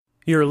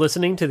You're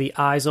listening to the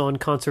Eyes on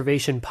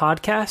Conservation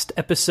podcast,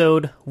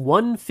 episode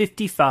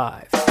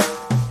 155.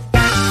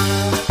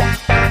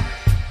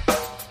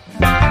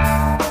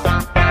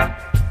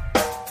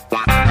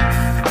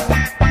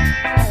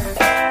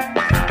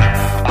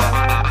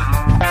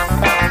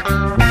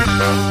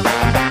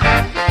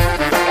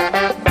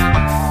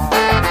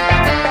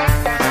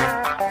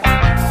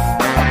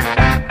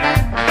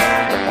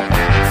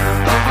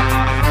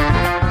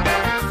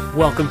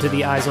 Welcome to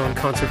the Eyes on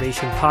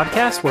Conservation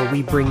podcast, where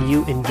we bring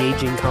you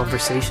engaging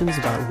conversations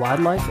about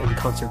wildlife and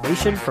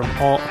conservation from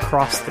all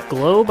across the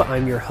globe.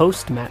 I'm your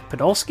host, Matt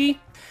Podolsky.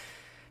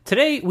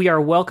 Today, we are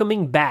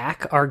welcoming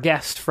back our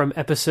guest from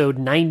episode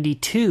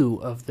 92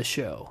 of the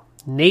show,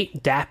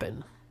 Nate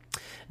Dappen.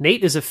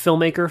 Nate is a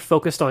filmmaker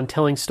focused on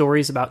telling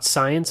stories about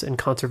science and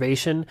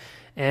conservation,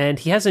 and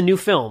he has a new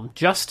film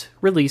just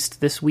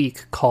released this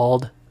week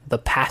called The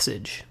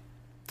Passage.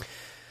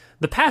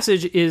 The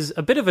Passage is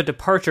a bit of a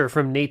departure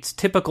from Nate's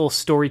typical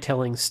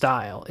storytelling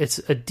style. It's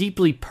a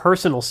deeply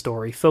personal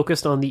story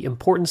focused on the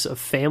importance of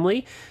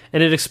family,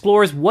 and it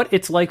explores what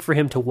it's like for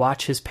him to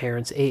watch his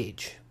parents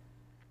age.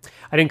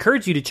 I'd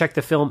encourage you to check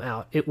the film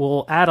out. It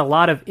will add a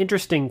lot of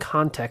interesting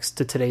context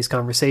to today's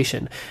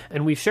conversation,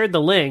 and we've shared the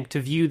link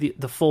to view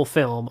the full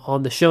film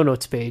on the show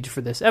notes page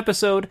for this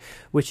episode,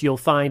 which you'll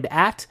find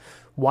at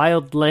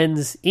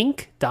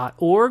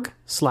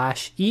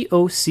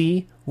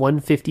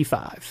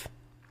wildlensinc.org/EOC155.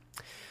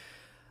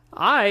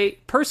 I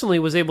personally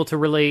was able to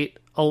relate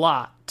a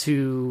lot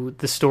to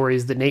the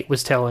stories that Nate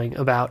was telling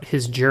about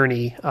his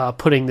journey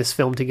putting this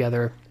film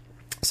together,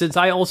 since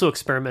I also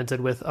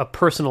experimented with a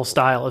personal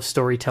style of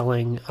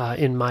storytelling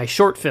in my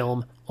short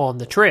film, On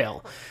the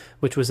Trail,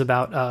 which was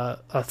about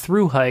a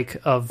through hike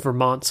of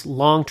Vermont's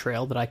Long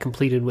Trail that I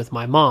completed with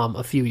my mom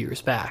a few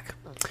years back.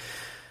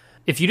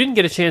 If you didn't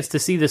get a chance to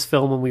see this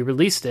film when we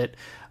released it,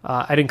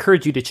 I'd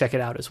encourage you to check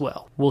it out as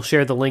well. We'll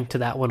share the link to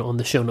that one on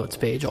the show notes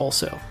page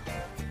also.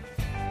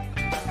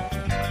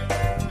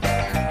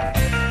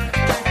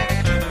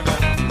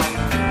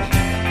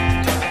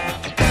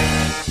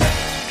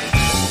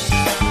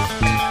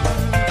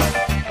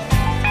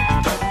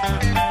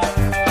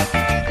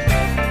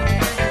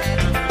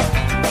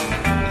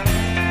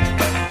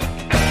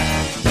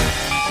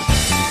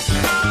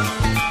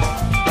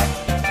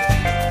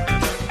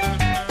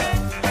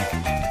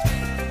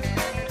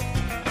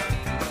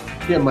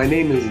 Yeah, my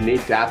name is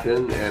Nate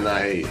Dappen, and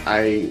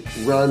I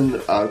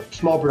run a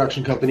small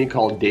production company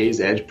called Days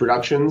Edge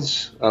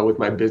Productions with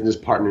my business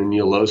partner,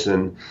 Neil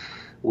Lowson,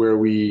 where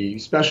we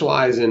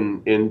specialize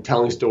in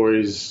telling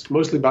stories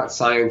mostly about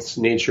science,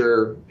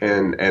 nature,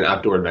 and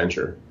outdoor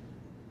adventure.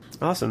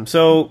 Awesome.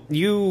 So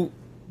you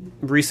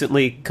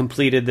recently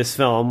completed this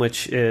film,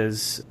 which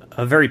is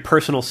a very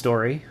personal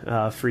story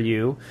for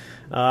you.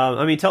 Tell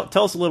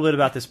us a little bit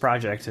about this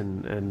project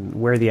and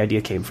where the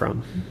idea came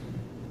from.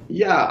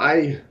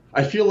 Yeah,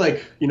 I feel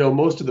like,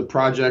 most of the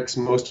projects,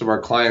 most of our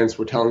clients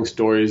were telling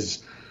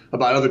stories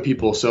about other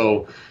people.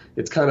 So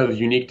it's kind of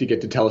unique to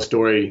get to tell a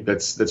story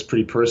that's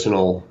pretty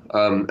personal.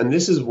 And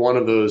this is one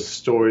of those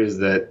stories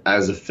that,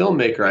 as a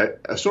filmmaker,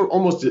 I sort of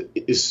almost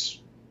as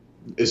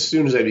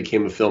soon as I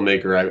became a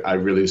filmmaker, I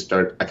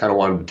kind of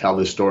wanted to tell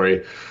this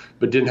story,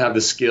 but didn't have the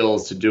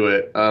skills to do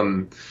it.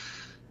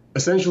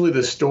 Essentially,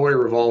 the story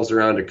revolves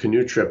around a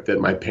canoe trip that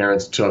my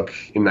parents took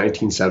in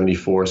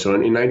 1974. So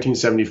in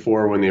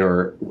 1974, when they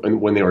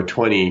were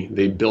 20,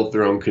 they built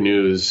their own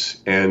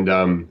canoes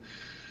and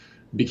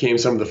became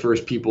some of the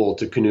first people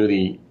to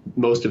canoe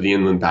most of the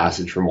inland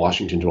passage from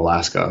Washington to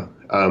Alaska.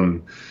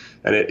 And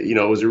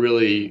it was a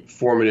really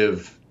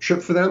formative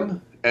trip for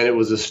them. And it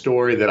was a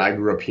story that I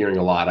grew up hearing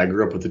a lot. I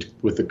grew up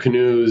with the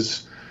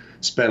canoes,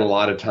 spent a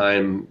lot of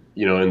time,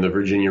 in the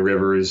Virginia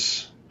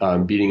rivers,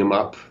 beating them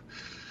up.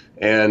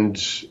 And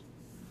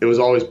it was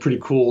always pretty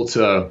cool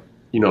to,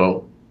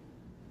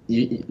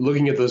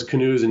 looking at those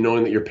canoes and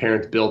knowing that your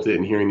parents built it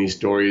and hearing these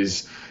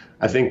stories,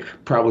 I think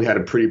probably had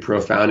a pretty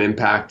profound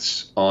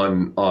impact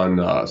on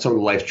some of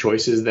the life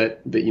choices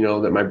that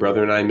my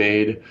brother and I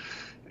made.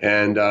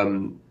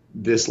 And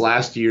this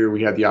last year,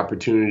 we had the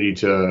opportunity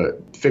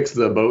to fix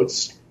the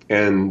boats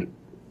and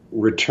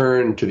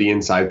return to the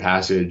Inside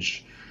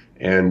Passage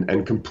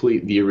and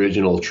complete the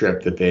original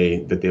trip that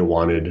they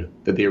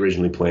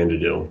originally planned to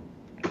do.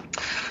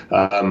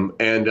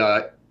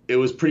 It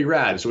was pretty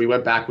rad. So we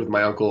went back with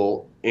my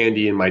uncle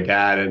Andy and my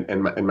dad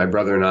and my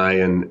brother and I,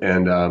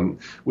 and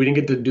we didn't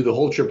get to do the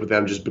whole trip with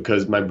them just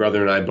because my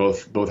brother and I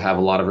both have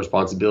a lot of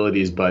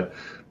responsibilities. But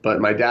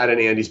my dad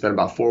and Andy spent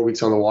about 4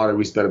 weeks on the water.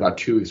 We spent about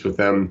 2 weeks with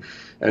them,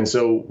 and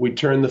so we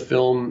turned the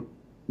film.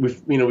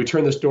 We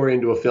turned the story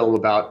into a film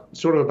about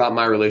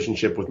my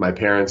relationship with my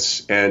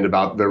parents and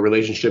about the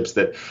relationships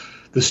that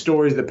the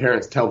stories that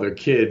parents tell their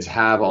kids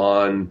have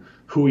on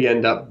who we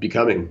end up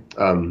becoming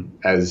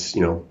as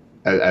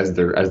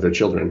their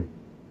children.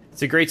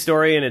 It's a great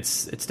story, and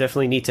it's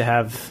definitely neat to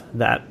have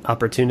that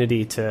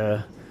opportunity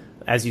to,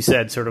 as you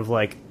said, sort of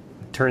like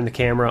turn the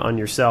camera on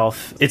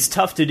yourself. It's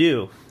tough to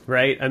do,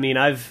 right? I mean,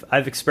 I've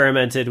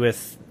experimented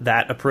with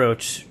that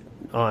approach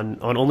on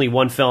only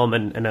one film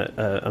and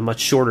a much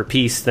shorter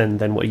piece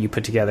than what you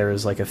put together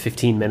as like a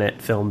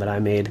 15-minute film that I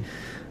made.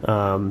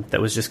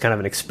 That was just kind of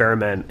an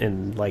experiment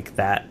in like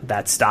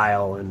that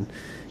style and,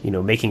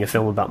 making a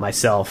film about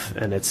myself.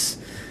 And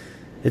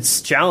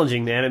it's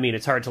challenging, man. I mean,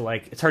 it's hard to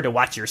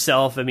watch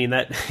yourself. I mean,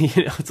 that,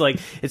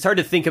 it's hard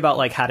to think about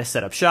like how to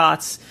set up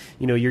shots.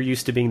 You're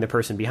used to being the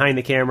person behind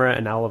the camera,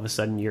 and now all of a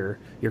sudden you're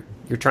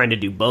trying to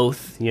do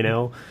both,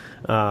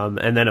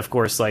 and then of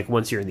course, like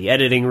once you're in the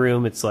editing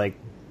room, it's like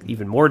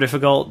even more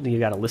difficult. You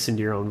got to listen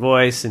to your own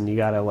voice, and you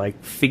got to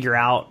like figure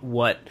out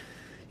what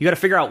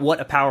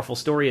a powerful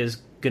story is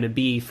going to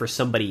be for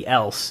somebody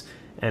else.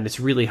 And it's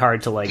really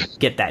hard to like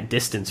get that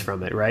distance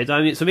from it. Right.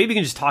 I mean, so maybe you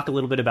can just talk a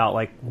little bit about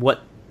like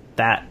what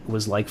that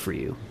was like for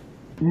you.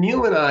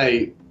 Neil and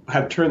I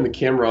have turned the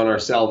camera on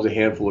ourselves a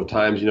handful of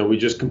times. We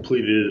just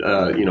completed,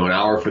 an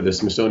hour for the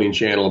Smithsonian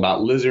Channel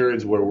about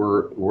lizards, where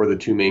we're the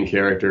two main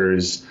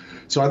characters.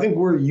 So I think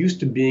we're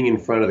used to being in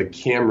front of the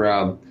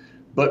camera,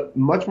 but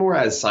much more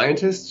as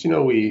scientists. Our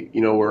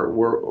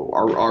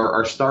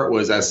start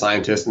was as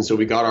scientists, and so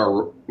we got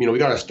our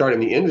start in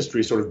the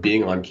industry sort of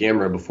being on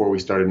camera before we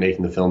started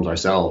making the films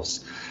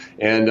ourselves.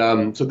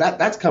 And so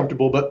that's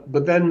comfortable,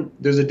 but then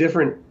there's a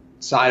different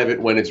side of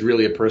it when it's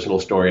really a personal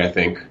story, I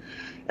think.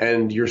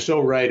 And you're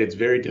so right. It's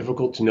very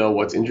difficult to know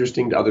what's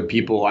interesting to other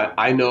people.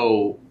 I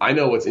know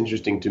what's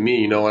interesting to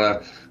me.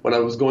 When I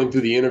was going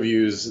through the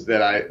interviews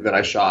that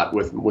I shot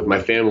with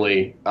my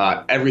family,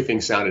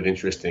 everything sounded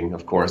interesting.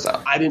 Of course,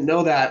 I didn't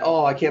know that.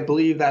 Oh, I can't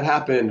believe that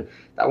happened.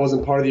 That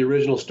wasn't part of the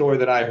original story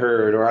that I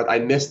heard, or I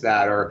missed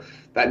that, or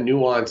that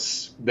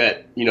nuance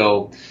that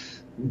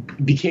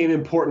became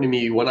important to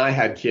me when I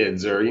had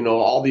kids, or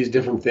all these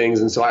different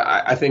things. And so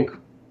I think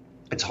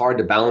it's hard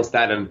to balance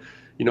that. And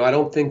I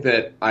don't think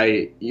that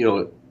I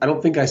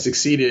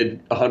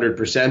succeeded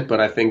 100%,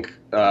 but I think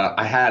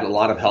I had a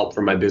lot of help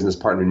from my business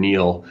partner,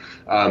 Neil.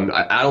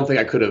 I don't think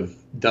I could have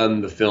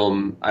done the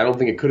film. I don't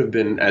think it could have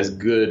been as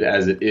good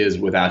as it is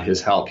without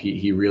his help.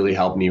 He really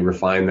helped me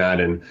refine that,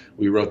 and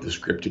we wrote the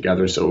script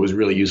together. So it was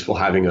really useful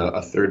having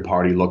a third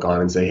party look on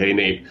and say, hey,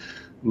 Nate,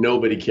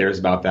 nobody cares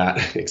about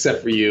that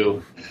except for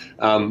you.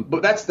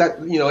 But that's that,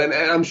 and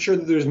I'm sure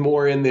that there's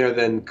more in there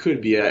than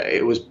could be.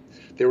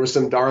 There were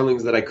some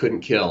darlings that I couldn't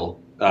kill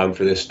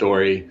for this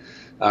story,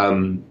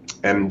 and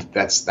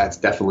that's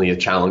definitely a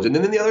challenge. And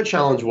then the other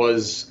challenge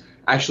was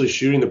actually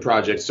shooting the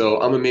project. So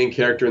I'm a main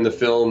character in the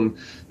film,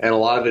 and a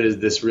lot of it is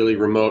this really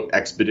remote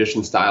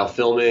expedition style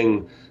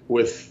filming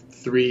with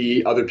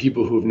 3 other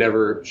people who've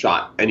never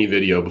shot any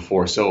video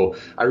before. So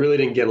I really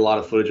didn't get a lot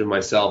of footage of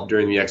myself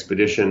during the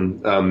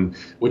expedition,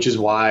 which is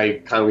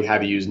why kind of we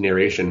had to use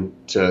narration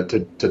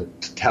to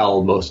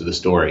tell most of the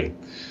story.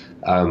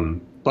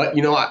 But,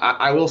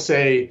 I will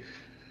say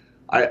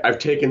I've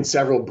taken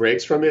several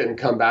breaks from it and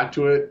come back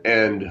to it,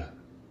 and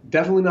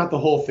definitely not the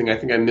whole thing. I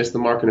think I missed the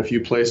mark in a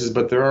few places,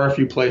 but there are a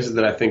few places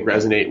that I think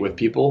resonate with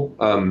people.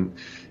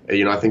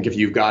 I think if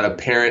you've got a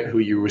parent who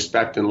you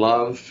respect and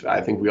love, I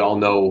think we all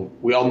know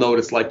what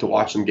it's like to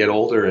watch them get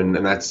older, and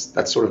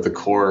that's sort of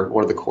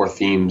one of the core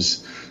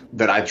themes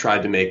that I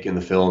tried to make in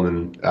the film.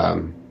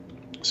 And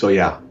so,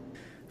 yeah.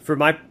 From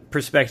my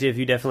perspective,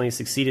 you definitely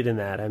succeeded in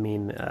that. I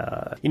mean,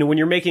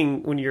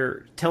 when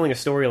you're telling a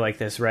story like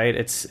this, right?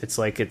 It's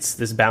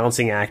this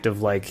balancing act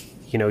of like,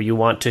 you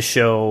want to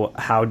show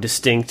how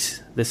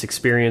distinct this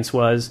experience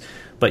was,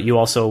 but you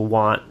also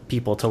want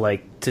people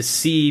to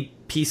see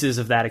pieces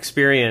of that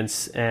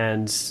experience,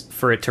 and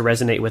for it to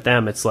resonate with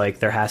them, it's like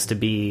there has to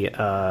be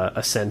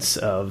a sense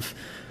of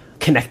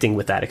connecting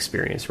with that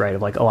experience, right?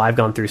 Of like, oh, I've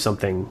gone through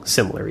something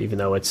similar, even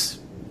though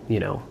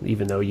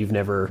even though you've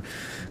never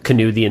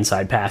canoed the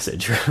Inside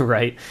Passage,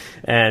 right?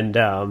 And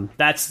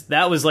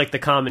that was like the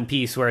common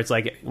piece where it's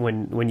like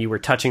when you were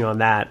touching on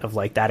that, of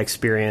like that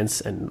experience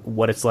and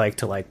what it's like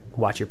to like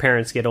watch your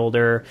parents get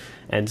older,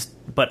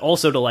 but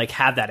also to like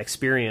have that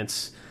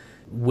experience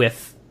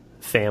with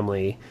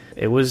family.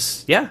 It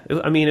was,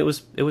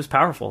 it was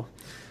powerful.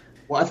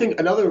 Well, I think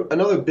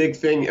another big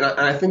thing, and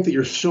I think that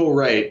you're so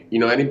right.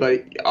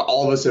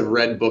 All of us have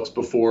read books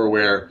before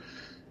where,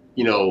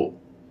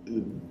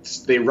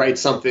 they write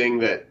something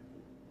that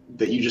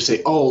you just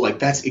say, oh, like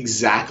that's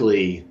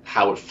exactly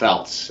how it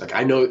felt. Like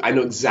I know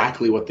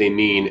exactly what they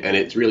mean, and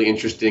it's really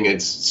interesting.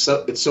 It's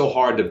so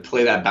hard to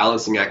play that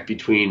balancing act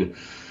between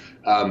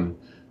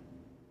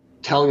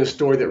telling a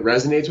story that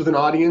resonates with an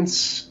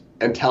audience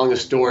and telling a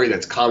story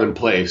that's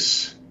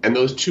commonplace. And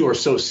those two are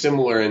so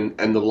similar, and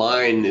the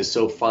line is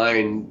so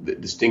fine that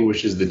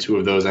distinguishes the two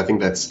of those. I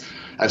think that's,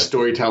 as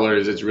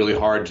storytellers, it's really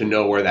hard to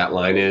know where that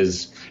line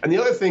is. And the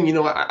other thing,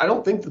 I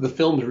don't think that the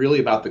film is really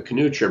about the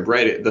canoe trip,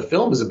 right? The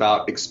film is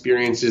about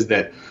experiences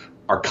that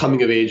are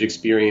coming of age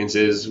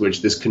experiences,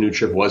 which this canoe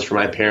trip was for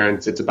my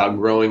parents. It's about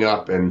growing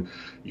up and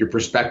your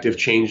perspective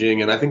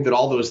changing. And I think that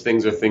all those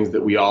things are things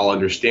that we all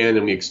understand,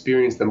 and we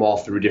experience them all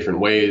through different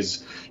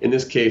ways. In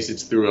this case,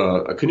 it's through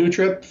a canoe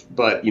trip,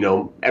 but,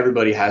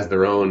 everybody has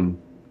their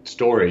own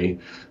story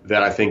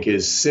that I think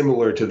is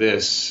similar to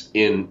this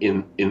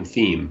in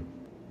theme.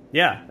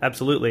 Yeah,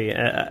 absolutely.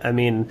 I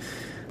mean,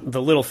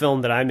 The little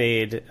film that I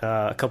made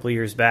a couple of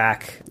years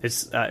back,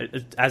 it's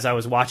as I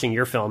was watching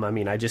your film, I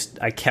mean, I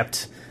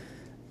kept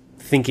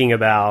thinking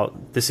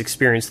about this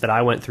experience that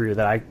I went through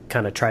that I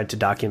kind of tried to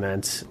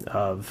document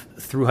of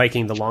through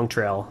hiking the Long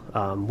Trail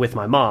with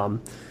my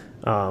mom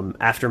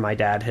after my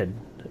dad had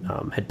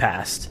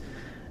passed.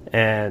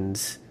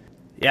 And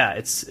yeah,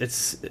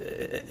 it's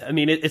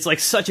like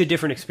such a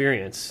different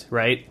experience,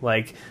 right?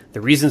 Like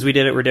the reasons we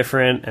did it were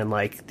different, and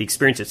like the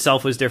experience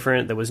itself was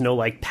different. There was no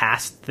like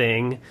past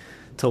thing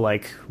to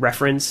like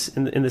reference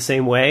in the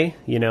same way,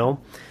 you know,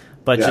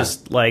 but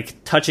just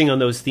like touching on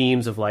those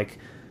themes of like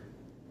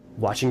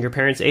watching your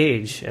parents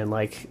age and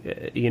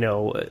like, you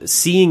know,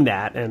 seeing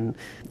that, and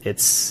it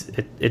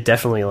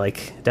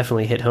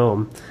definitely hit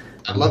home.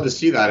 I'd love to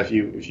see that if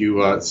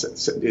you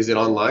is it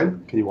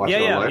online? Can you watch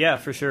it online? Yeah,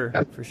 for sure.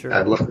 For sure.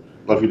 I'd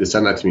love you to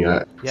send that to me.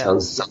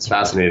 Sounds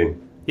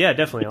fascinating. Yeah,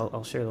 definitely.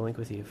 I'll share the link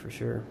with you for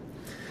sure.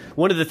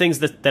 One of the things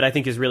that I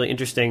think is really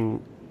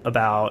interesting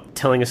about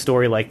telling a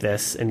story like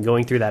this and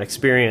going through that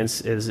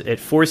experience is it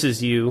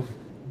forces you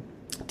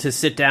to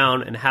sit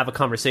down and have a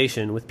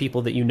conversation with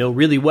people that you know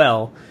really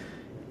well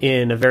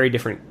in a very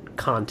different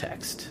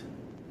context,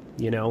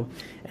 you know,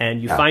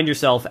 and you find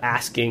yourself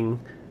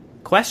asking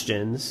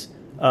questions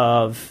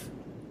of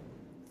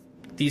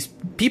these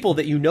people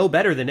that you know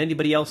better than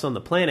anybody else on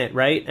the planet,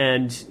 right?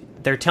 And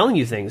they're telling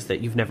you things that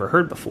you've never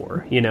heard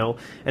before, you know,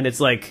 and it's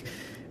like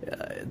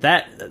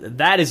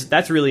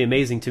that's really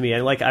amazing to me.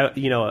 And like,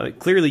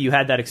 clearly you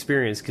had that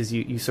experience because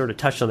you sort of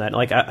touched on that.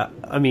 Like,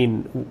 I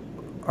mean,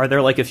 are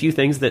there like a few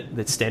things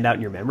that stand out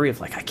in your memory of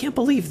like, I can't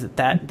believe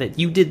that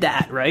you did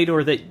that, right?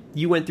 Or that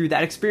you went through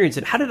that experience,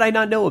 and how did I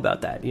not know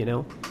about that, you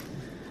know?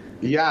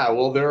 Yeah,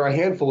 well, there are a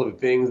handful of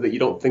things that you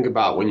don't think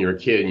about when you're a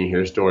kid and you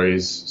hear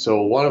stories.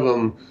 So one of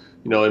them,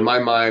 you know, in my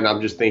mind,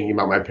 I'm just thinking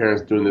about my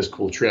parents doing this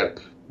cool trip.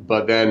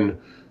 But then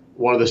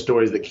one of the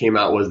stories that came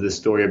out was this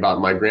story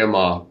about my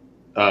grandma,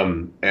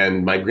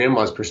 and my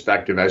grandma's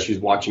perspective as she's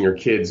watching her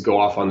kids go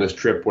off on this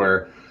trip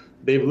where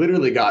they've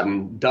literally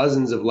gotten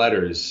dozens of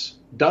letters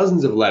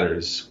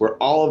where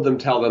all of them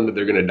tell them that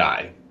they're going to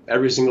die.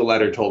 Every single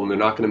letter told them they're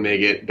not going to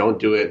make it, don't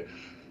do it,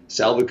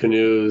 sell the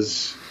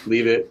canoes,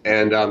 leave it.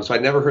 And so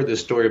I'd never heard this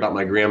story about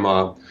my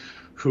grandma,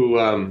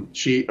 who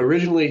she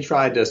originally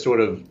tried to sort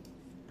of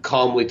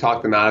calmly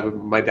talk them out of it.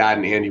 My dad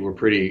and Andy were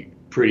pretty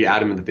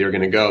adamant that they were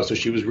going to go. So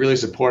she was really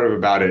supportive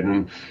about it.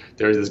 And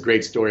there's this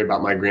great story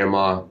about my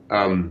grandma,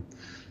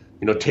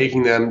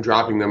 taking them,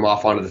 dropping them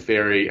off onto the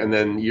ferry, and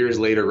then years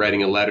later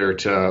writing a letter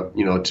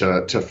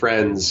to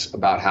friends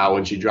about how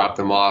when she dropped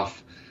them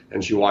off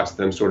and she watched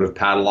them sort of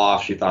paddle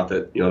off, she thought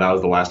that, that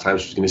was the last time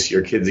she was going to see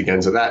her kids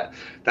again. So that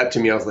to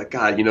me, I was like,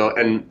 God,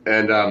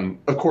 and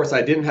of course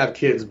I didn't have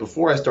kids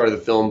before I started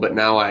the film, but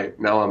now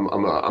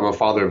I'm a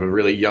father of a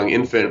really young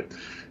infant.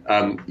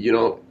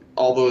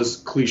 All those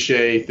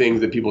cliche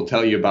things that people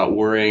tell you about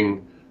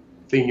worrying,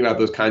 thinking about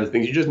those kinds of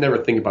things, you just never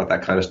think about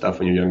that kind of stuff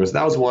when you're younger. So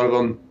that was one of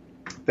them.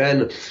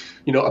 Then,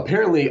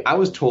 apparently I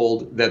was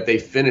told that they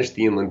finished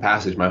the Inland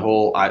Passage. My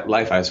whole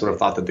life, I sort of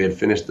thought that they had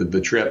finished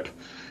the trip.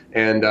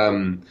 And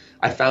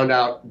I found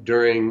out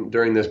during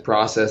this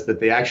process that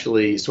they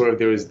actually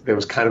there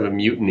was kind of a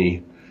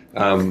mutiny,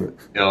 when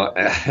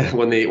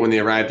they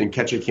arrived in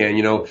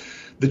Ketchikan.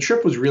 The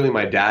trip was really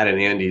my dad and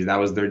Andy's. That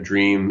was their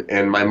dream.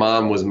 And my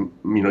mom was,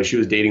 she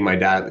was dating my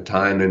dad at the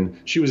time, and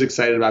she was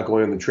excited about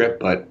going on the trip,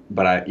 but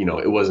I,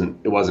 it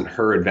wasn't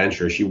her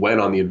adventure. She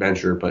went on the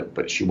adventure,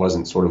 but she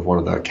wasn't sort of one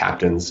of the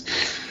captains.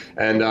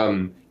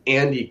 And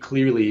Andy,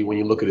 clearly, when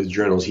you look at his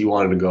journals, he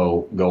wanted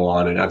to go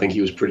on, and I think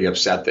he was pretty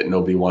upset that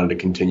nobody wanted to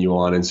continue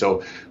on. And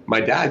so my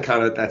dad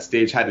kind of at that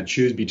stage had to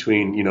choose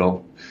between,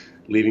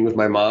 leaving with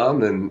my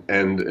mom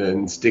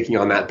and sticking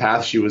on that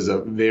path. She was a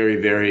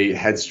very, very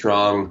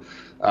headstrong,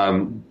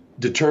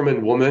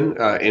 determined woman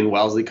in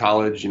Wellesley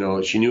College.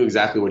 She knew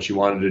exactly what she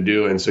wanted to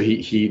do, and so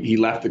he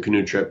left the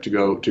canoe trip to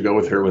go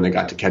with her when they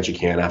got to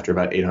Ketchikan after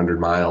about 800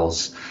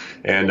 miles.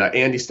 And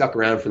Andy stuck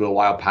around for a little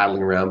while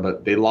paddling around,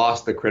 but they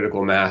lost the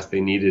critical mass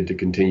they needed to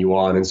continue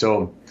on. And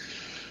so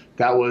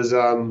that was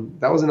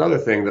another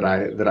thing that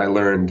I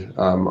learned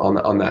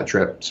on that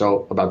trip.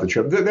 So about the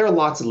trip, there are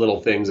lots of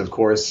little things, of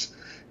course,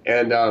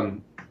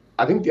 and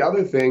I think the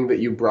other thing that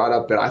you brought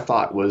up that I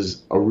thought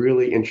was a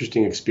really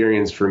interesting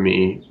experience for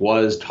me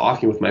was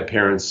talking with my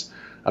parents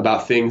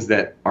about things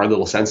that are a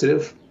little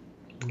sensitive,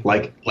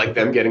 like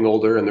them getting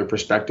older and their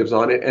perspectives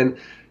on it. And,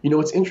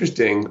 it's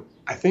interesting.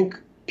 I think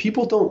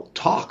people don't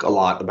talk a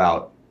lot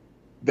about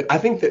 – I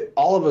think that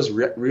all of us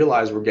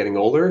realize we're getting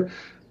older,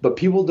 but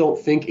people don't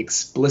think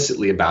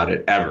explicitly about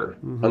it ever,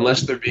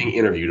 unless they're being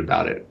interviewed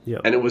about it.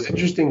 Yep. And it was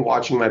interesting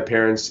watching my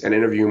parents and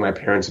interviewing my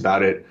parents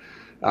about it,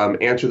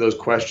 answer those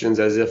questions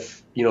as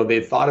if,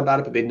 they'd thought about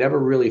it, but they'd never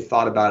really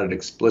thought about it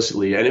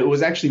explicitly. And it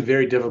was actually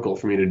very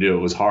difficult for me to do.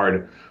 It was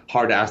hard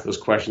to ask those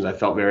questions. I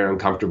felt very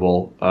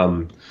uncomfortable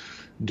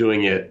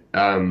doing it.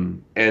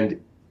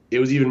 And it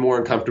was even more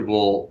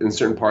uncomfortable in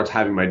certain parts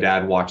having my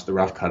dad watch the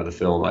rough cut of the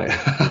film.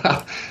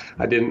 I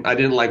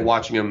didn't like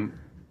watching him.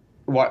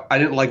 I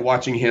didn't like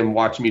watching him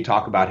watch me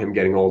talk about him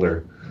getting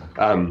older.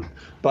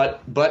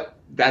 But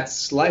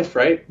that's life,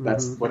 right?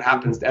 That's what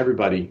happens to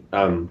everybody.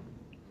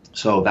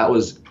 So that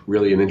was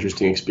really an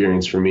interesting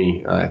experience for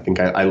me. I think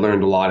I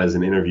learned a lot as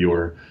an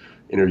interviewer,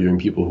 interviewing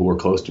people who were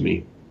close to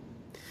me.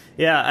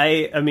 Yeah,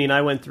 I mean,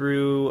 I went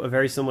through a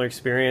very similar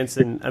experience,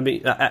 and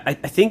I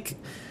think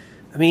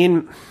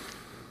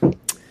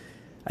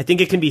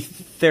it can be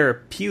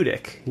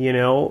therapeutic,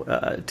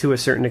 to a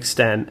certain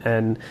extent.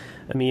 And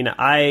I mean, when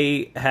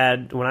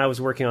I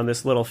was working on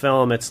this little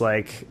film, it's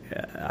like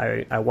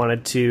I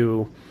wanted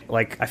to,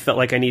 I felt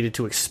like I needed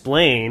to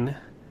explain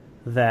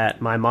that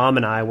my mom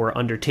and I were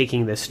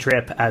undertaking this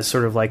trip as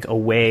sort of like a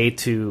way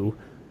to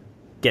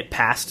get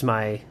past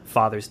my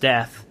father's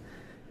death.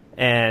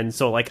 And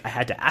so I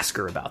had to ask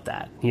her about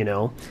that,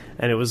 and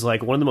it was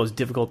like one of the most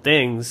difficult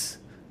things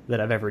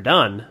that I've ever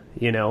done,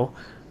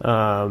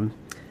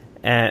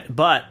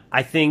 but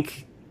I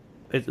think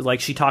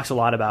she talks a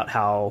lot about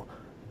how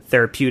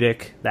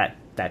therapeutic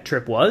that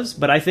trip was.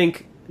 But I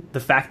think the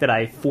fact that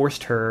I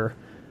forced her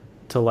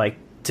to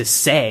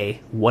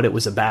say what it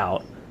was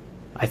about,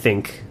 I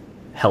think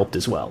helped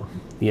as well,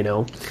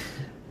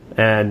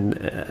 and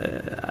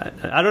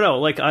I don't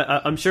know,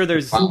 I'm sure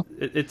there's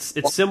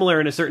it's similar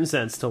in a certain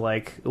sense to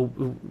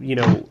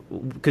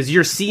because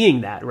you're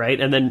seeing that, right?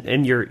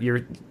 And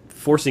you're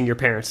forcing your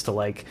parents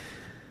to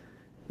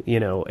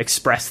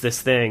express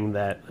this thing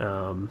that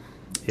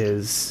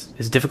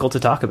is difficult to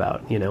talk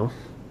about,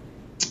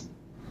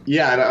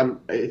 Yeah, and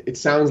it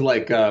sounds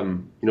like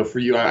for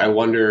you, I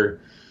wonder.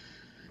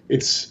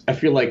 I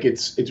feel like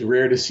it's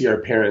rare to see our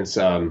parents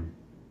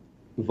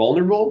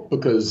vulnerable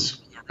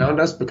around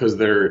us because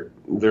they're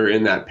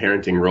in that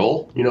parenting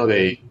role.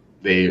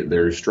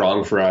 They're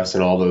strong for us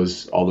and all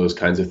those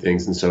kinds of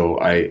things. And so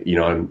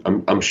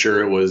I'm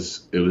sure it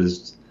was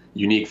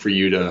unique for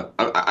you to.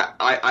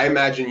 I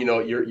imagine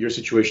your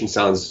situation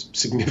sounds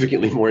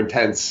significantly more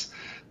intense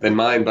than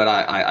mine, but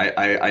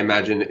I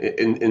imagine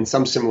in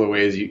some similar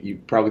ways you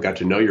probably got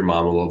to know your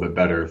mom a little bit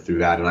better through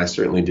that, and I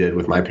certainly did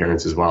with my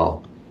parents as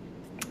well.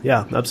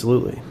 Yeah,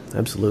 absolutely.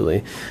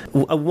 Absolutely.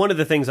 One of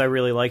the things I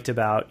really liked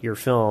about your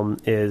film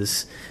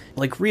is,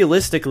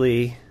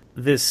 realistically,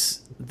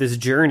 this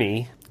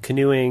journey,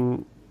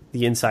 canoeing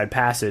the Inside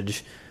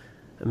Passage,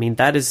 I mean,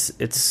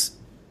 it's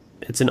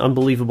an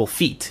unbelievable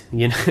feat,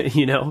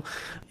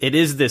 It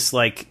is this,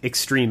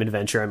 extreme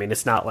adventure. I mean,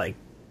 it's not,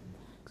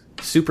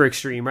 super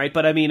extreme, right?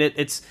 But, I mean,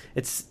 it's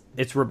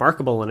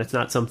remarkable, and it's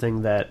not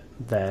something that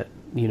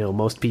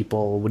most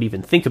people would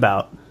even think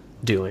about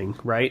doing,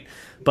 right?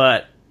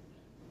 But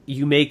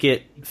you make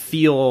it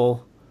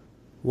feel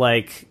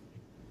like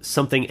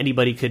something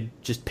anybody could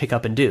just pick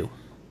up and do,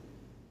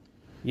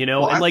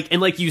 well,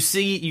 and you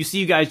see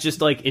you guys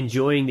just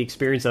enjoying the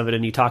experience of it,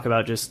 and you talk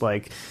about just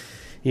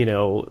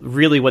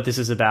really what this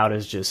is about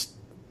is just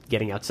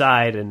getting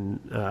outside and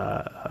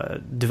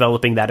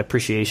developing that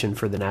appreciation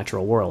for the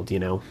natural world,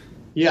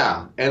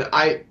 Yeah, and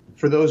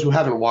for those who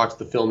haven't watched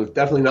the film, it's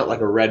definitely not like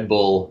a Red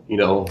Bull,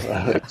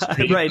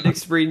 extreme. Right,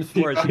 extreme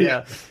sports,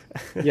 yeah.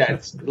 Yeah,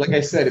 it's like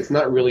I said, it's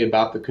not really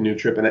about the canoe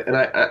trip, and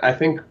I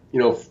think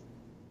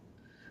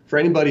for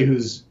anybody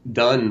who's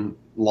done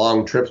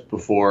long trips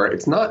before,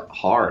 it's not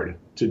hard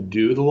to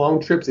do the long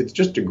trips. It's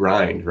just a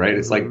grind, right?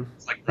 It's like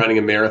running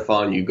a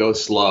marathon. You go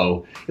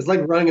slow. It's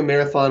like running a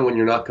marathon when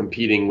you're not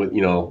competing with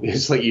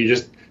it's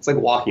like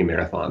walking a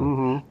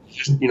marathon.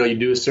 You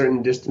do a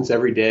certain distance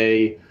every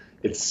day.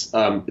 It's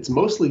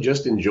mostly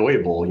just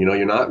enjoyable.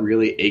 You're not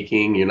really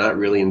aching. You're not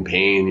really in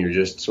pain. You're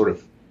just sort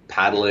of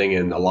paddling,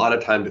 and a lot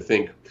of time to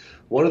think.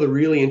 One of the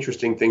really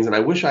interesting things, and I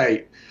wish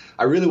I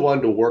really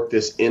wanted to work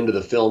this into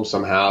the film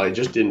somehow. It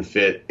just didn't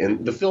fit,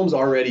 and the film's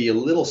already a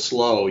little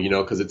slow,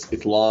 because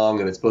it's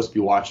long and it's supposed to be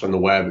watched on the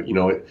web.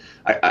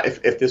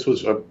 If this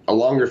was a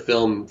longer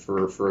film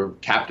for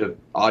captive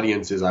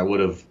audiences, I would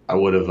have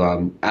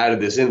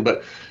added this in.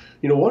 But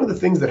one of the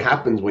things that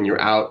happens when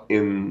you're out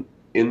on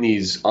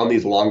these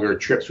longer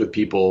trips with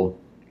people,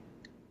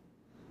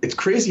 it's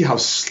crazy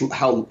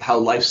how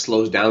life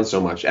slows down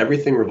so much.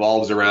 Everything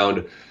revolves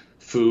around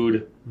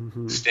food,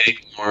 staying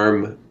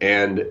warm,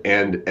 and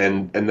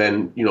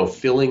then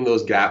filling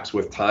those gaps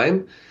with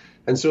time.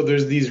 And so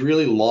there's these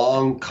really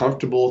long,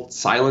 comfortable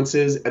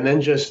silences, and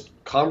then just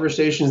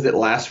conversations that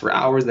last for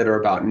hours that are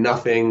about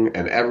nothing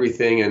and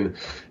everything. And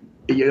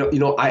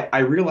I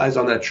realized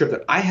on that trip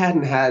that I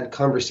hadn't had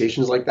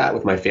conversations like that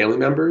with my family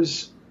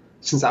members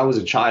since I was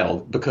a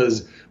child,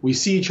 because we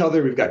see each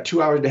other. We've got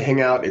 2 hours to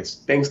hang out. It's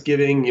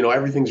Thanksgiving.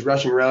 Everything's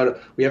rushing around.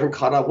 We haven't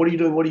caught up. What are you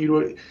doing? What are you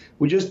doing?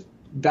 We just,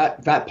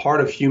 that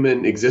part of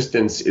human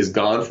existence is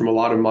gone from a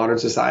lot of modern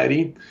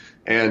society.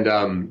 And,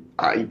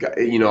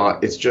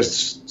 it's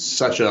just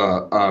such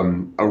a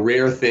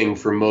rare thing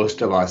for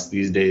most of us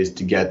these days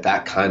to get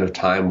that kind of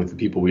time with the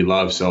people we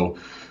love. So,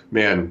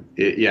 man,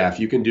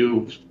 if you can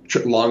do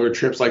longer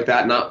trips like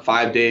that, not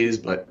 5 days,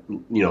 but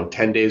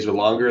 10 days or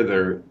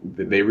longer,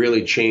 they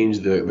really change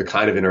the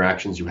kind of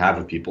interactions you have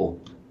with people.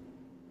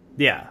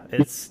 Yeah,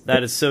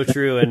 that is so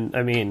true. And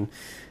I mean,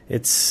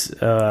 it's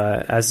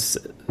as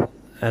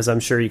I'm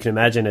sure you can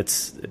imagine,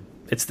 it's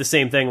it's the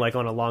same thing like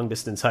on a long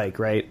distance hike,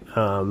 right?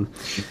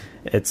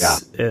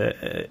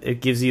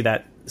 It gives you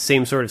that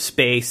same sort of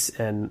space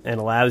and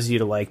allows you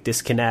to like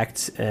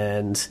disconnect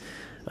and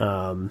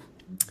the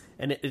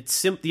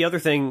other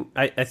thing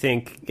I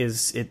think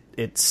is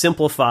it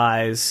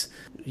simplifies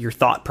your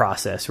thought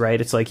process, right?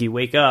 It's like you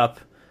wake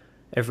up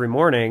every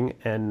morning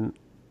and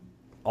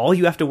all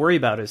you have to worry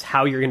about is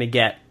how you're going to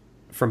get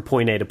from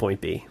point A to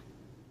point B.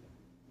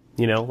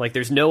 You know, like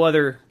there's no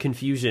other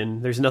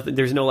confusion. There's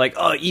no like,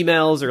 oh,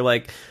 emails or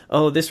like,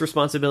 oh, this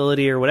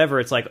responsibility or whatever.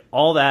 It's like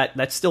all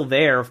that's still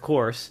there, of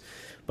course,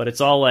 but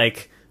it's all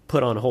like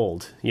put on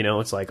hold. You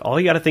know, it's like all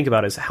you got to think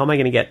about is how am I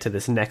going to get to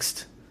this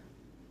next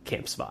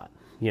camp spot,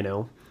 you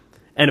know?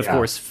 And of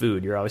course,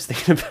 food. You're always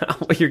thinking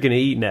about what you're going to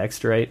eat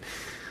next, right?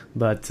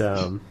 But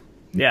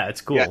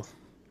it's cool. Yeah.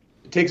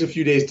 It takes a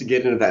few days to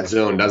get into that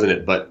zone, doesn't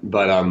it? But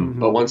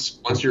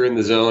once you're in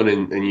the zone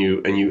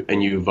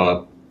and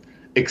you've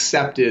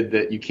accepted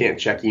that you can't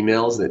check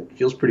emails, it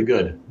feels pretty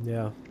good.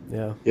 Yeah,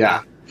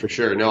 for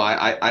sure. No,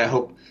 I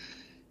hope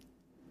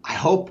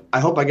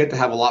I get to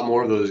have a lot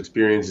more of those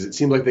experiences. It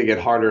seems like they get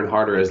harder and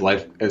harder as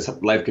life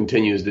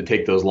continues to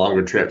take those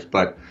longer trips,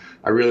 but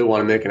I really want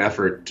to make an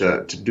effort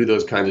to do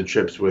those kinds of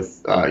trips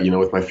with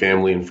with my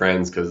family and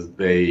friends, because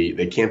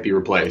they can't be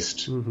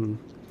replaced. Mm-hmm.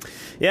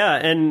 Yeah,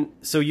 and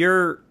so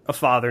you're a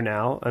father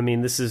now. I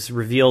mean, this is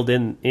revealed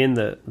in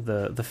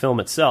the film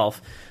itself,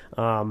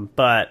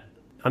 but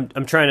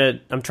I'm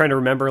trying to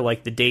remember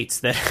like the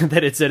dates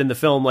that it said in the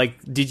film. Like,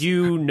 did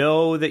you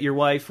know that your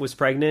wife was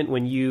pregnant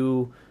when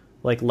you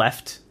like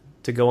left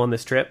to go on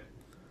this trip?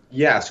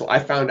 Yeah, so I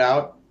found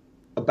out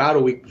about a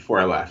week before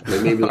I left,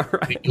 maybe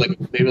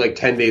like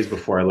 10 days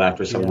before I left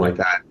or something like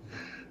that.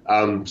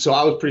 So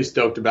I was pretty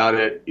stoked about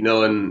it,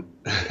 and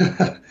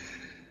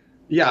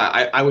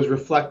I was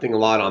reflecting a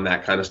lot on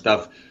that kind of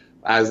stuff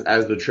as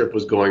the trip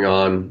was going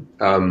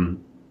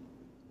on.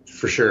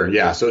 For sure.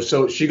 Yeah.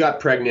 So she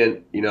got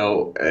pregnant,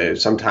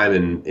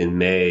 sometime in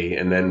May,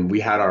 and then we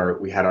had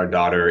our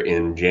daughter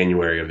in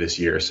January of this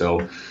year.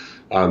 So,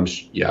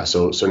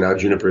 so now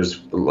Juniper's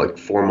like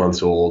 4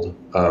 months old.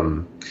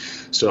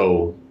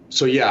 So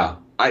yeah,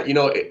 I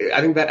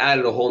think that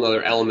added a whole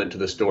nother element to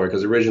the story,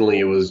 because originally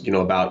it was,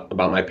 about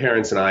my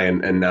parents and I,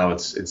 and now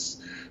it's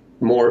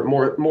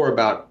more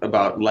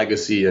about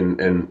legacy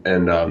and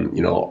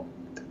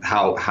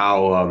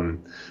how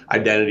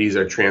identities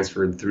are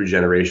transferred through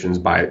generations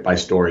by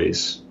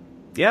stories.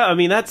 Yeah, I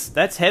mean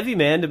that's heavy,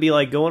 man, to be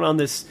like going on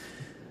this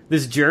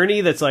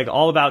journey that's like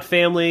all about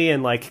family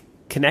and like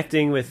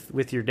connecting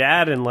with your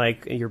dad and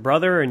like your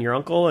brother and your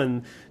uncle,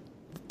 and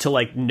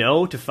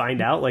to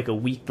find out like a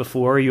week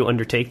before you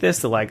undertake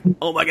this, to like,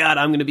 oh my God,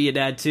 I'm going to be a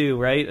dad too,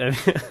 right?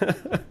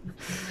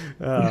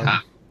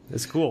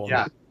 It's cool.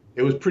 Yeah.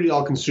 It was pretty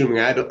all consuming.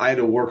 I had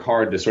to work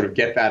hard to sort of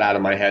get that out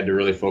of my head to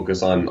really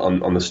focus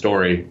on the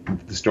story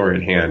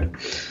at hand,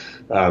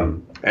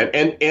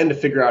 and to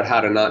figure out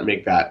how to not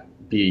make that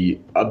be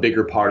a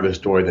bigger part of the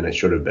story than it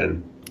should have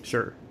been.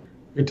 Sure.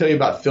 I can tell you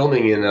about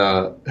filming and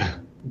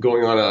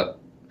going on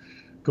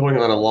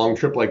a long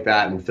trip like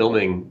that, and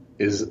filming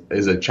is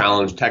a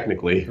challenge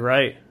technically.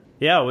 Right.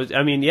 Yeah.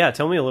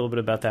 Tell me a little bit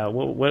about that.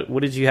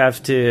 What did you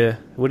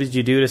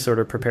do to sort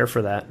of prepare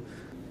for that?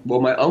 Well,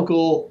 my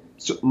uncle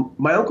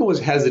was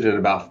hesitant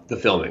about the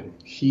filming.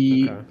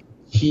 He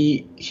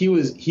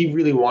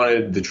really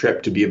wanted the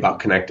trip to be about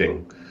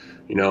connecting,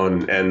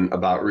 and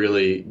about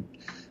really,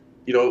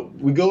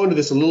 we go into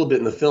this a little bit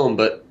in the film,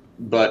 but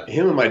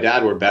him and my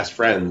dad were best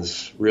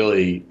friends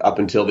really up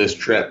until this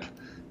trip.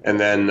 And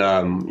then,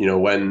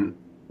 when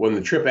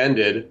the trip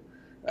ended,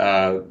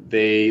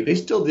 they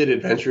still did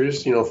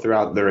adventures,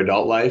 throughout their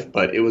adult life,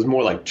 but it was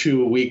more like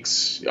 2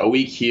 weeks, a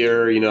week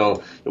here,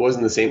 it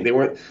wasn't the same. They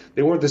weren't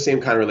the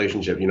same kind of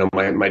relationship.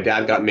 My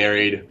dad got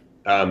married,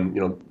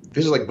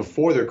 this is like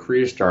before their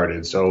career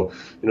started. So,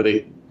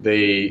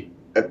 they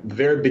at the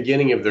very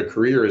beginning of their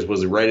careers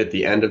was right at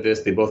the end of this.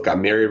 They both got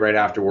married right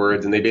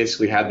afterwards, and they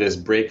basically had this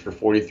break for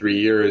 43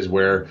 years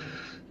where,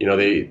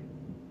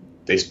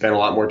 they spent a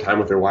lot more time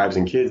with their wives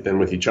and kids than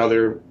with each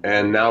other.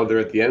 And now they're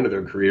at the end of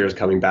their careers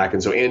coming back.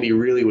 And so Andy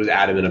really was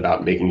adamant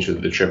about making sure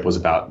that the trip was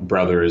about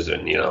brothers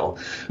and,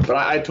 but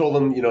I told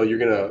him, you're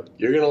going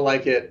to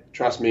like it.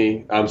 Trust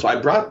me. So I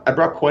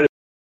brought quite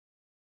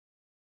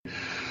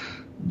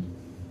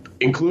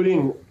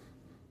including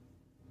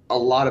a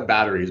lot of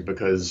batteries,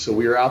 because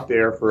we were out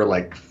there for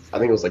like, I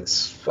think it was like,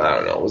 I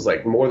don't know, it was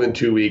like more than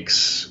 2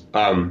 weeks,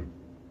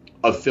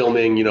 of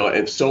filming,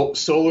 and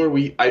solar.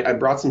 I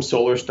brought some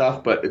solar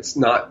stuff, but it's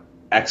not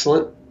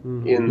excellent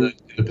in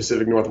the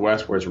Pacific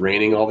Northwest where it's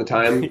raining all the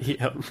time.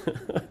 Yep.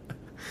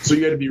 So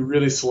you had to be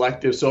really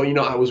selective. So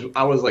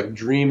I was like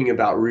dreaming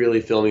about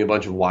really filming a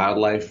bunch of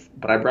wildlife,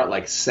 but I brought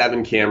like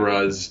 7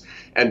 cameras,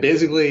 and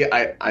basically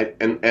I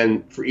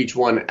for each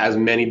one as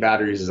many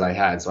batteries as I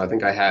had. So I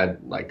think I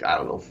had like, I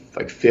don't know,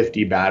 like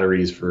 50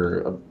 batteries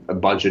for a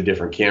bunch of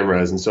different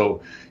cameras. And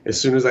so as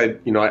soon as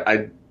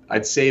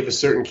I'd save a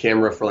certain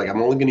camera for like,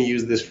 I'm only going to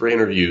use this for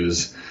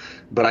interviews,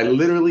 but I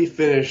literally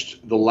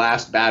finished the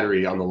last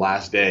battery on the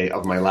last day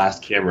of my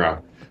last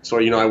camera. So,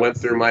 I went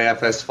through my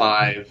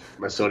FS5,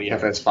 my Sony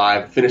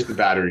FS5, finished the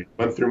battery.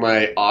 Went through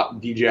my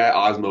DJI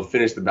Osmo,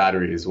 finished the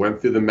batteries.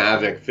 Went through the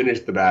Mavic,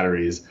 finished the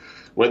batteries.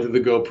 Went through the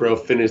GoPro,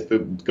 finished the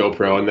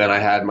GoPro, and then I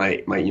had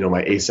my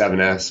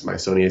A7S, my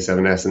Sony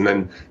A7S, and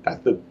then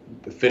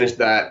finished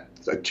that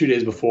like 2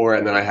 days before,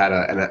 and then I had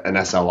an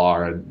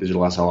SLR, a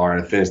digital SLR,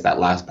 and I finished that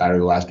last battery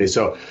the last day.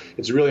 So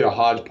it's really a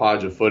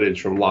hodgepodge of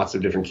footage from lots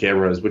of different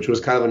cameras, which was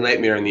kind of a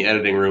nightmare in the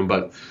editing room,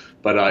 but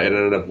it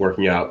ended up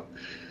working out.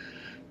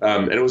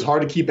 And it was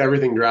hard to keep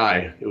everything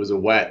dry. It was a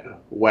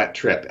wet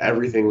trip.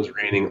 Everything was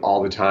raining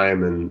all the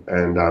time,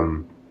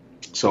 and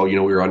so we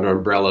were under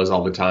umbrellas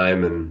all the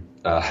time, and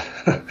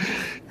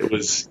it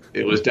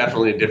was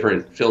definitely a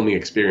different filming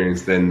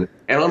experience and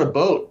on a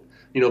boat.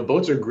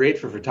 Boats are great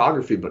for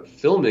photography, but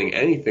filming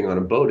anything on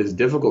a boat is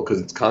difficult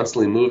because it's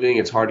constantly moving.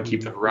 It's hard to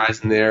keep the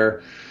horizon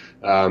there.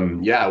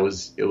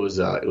 It was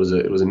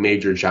a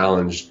major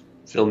challenge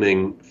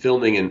filming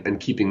and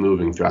keeping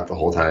moving throughout the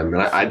whole time.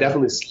 And I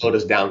definitely slowed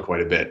us down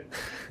quite a bit.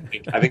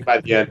 I think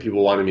by the end,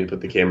 people wanted me to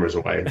put the cameras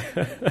away.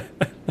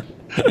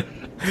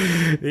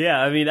 Yeah,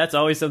 I mean, that's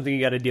always something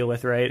you got to deal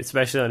with, right?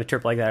 Especially on a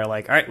trip like that. You're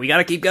like, all right, we got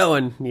to keep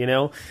going,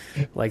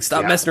 like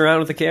stop messing around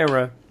with the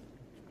camera.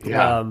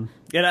 Yeah.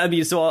 And I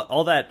mean, so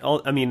all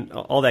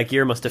that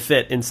gear must have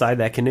fit inside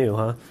that canoe,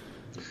 huh?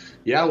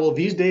 Yeah, well,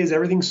 these days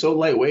everything's so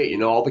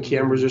lightweight. All the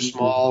cameras are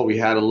small. We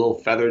had a little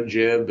feather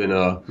jib and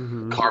a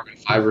carbon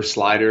fiber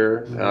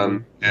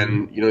slider,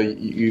 and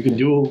you can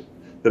do.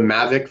 The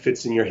Mavic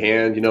fits in your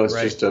hand. It's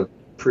just a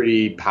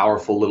pretty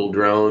powerful little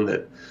drone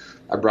that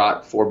I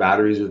brought 4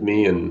 batteries with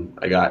me, and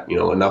I got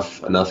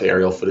enough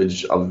aerial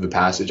footage of the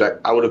passage.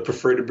 I would have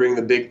preferred to bring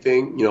the big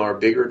thing, our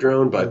bigger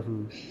drone, but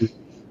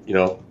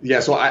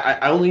So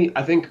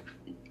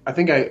I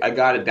think I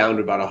got it down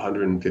to about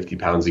 150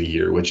 pounds a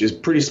year, which is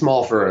pretty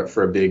small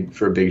for a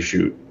big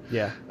shoot.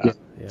 Yeah.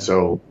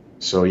 So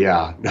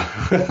yeah,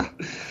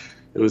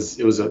 it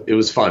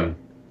was fun.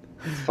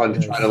 It's fun to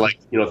try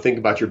to think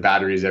about your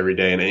batteries every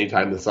day, and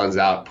anytime the sun's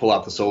out, pull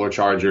out the solar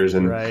chargers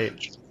and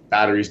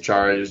batteries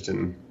charged,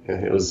 and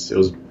it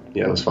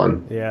was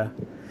fun. Yeah.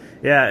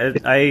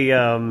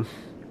 I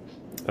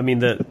mean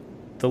the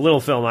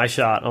little film I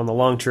shot on the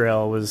long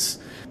trail was,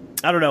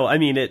 I don't know. I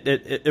mean,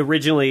 it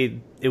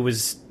originally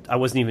I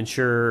wasn't even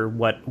sure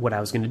what I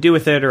was going to do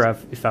with it, or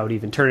if I would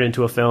even turn it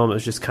into a film. It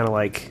was just kind of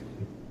like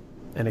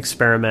an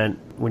experiment.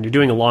 When you're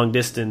doing a long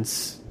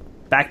distance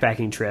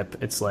backpacking trip,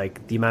 it's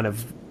like the amount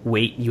of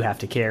weight you have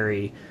to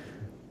carry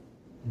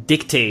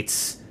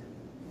dictates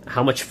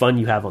how much fun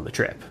you have on the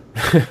trip,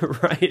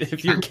 right?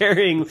 If you're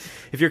carrying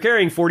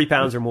 40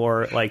 pounds or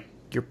more, like,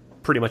 you're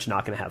pretty much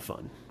not going to have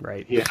fun,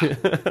 right? Yeah.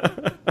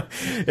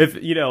 If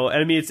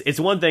I mean, it's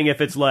one thing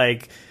if it's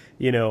like,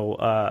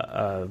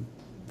 I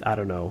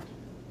don't know,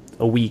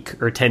 a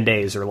week or 10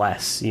 days or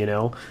less,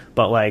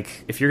 but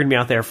like if you're gonna be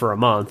out there for a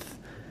month,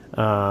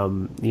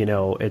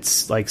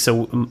 it's like,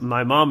 so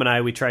my mom and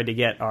I, we tried to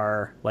get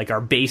our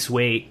base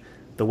weight,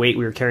 the weight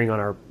we were carrying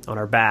on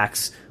our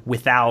backs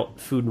without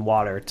food and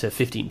water, to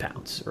 15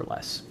 pounds or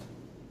less.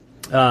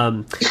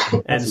 And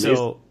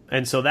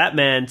so that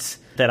meant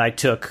that I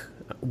took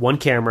one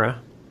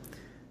camera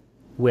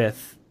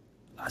with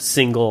a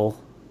single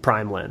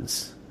prime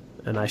lens,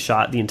 and I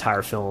shot the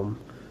entire film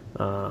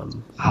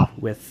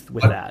with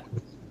that.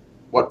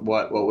 What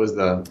was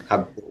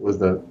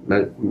the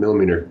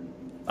millimeter?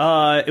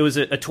 It was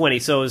a 20,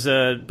 so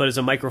it was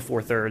a micro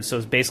four thirds, so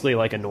it's basically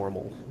like a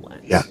normal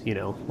lens. Yeah.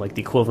 Like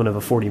the equivalent of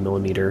a 40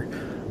 millimeter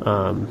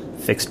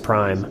fixed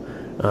prime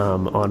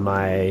on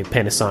my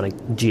Panasonic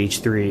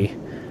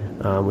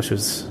GH3, which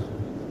was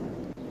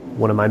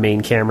one of my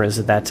main cameras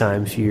at that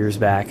time, a few years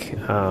back.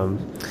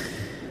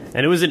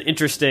 And it was an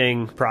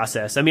interesting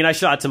process. I mean, I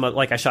shot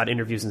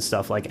interviews and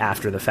stuff like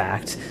after the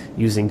fact,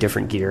 using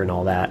different gear and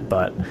all that.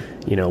 But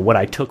what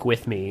I took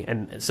with me,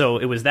 and so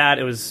it was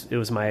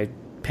my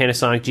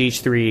Panasonic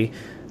GH3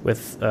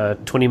 with a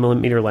 20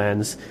 millimeter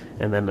lens,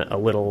 and then a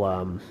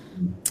little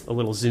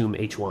zoom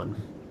H1,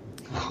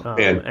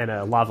 and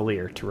a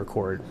lavalier to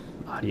record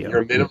audio.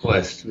 You're a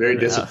minimalist, very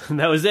disciplined.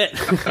 That was it.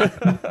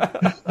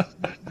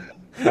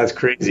 That's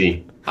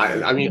crazy.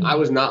 I mean, I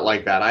was not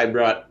like that. I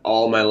brought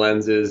all my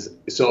lenses.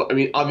 So, I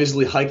mean,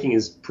 obviously hiking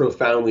is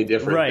profoundly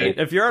different. Right.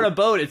 If you're on a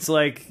boat, it's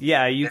like,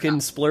 you can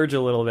splurge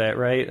a little bit,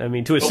 right? I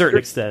mean, to a certain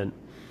extent.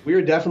 We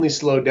were definitely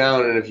slowed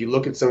down, and if you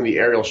look at some of the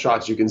aerial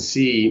shots, you can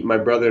see my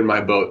brother and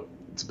my boat.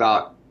 It's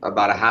about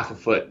a half a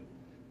foot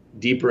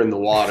deeper in the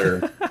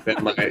water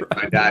than my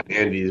dad and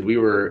Andy's. We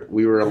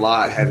were a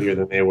lot heavier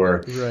than they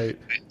were. Right.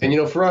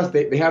 And for us,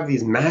 they have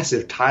these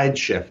massive tide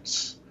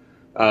shifts.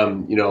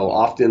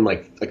 Often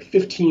like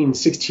 15,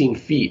 16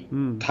 feet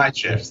tide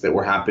shifts that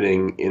were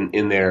happening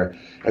in there.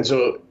 And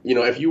so,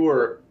 if you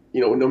were,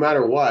 no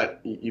matter what,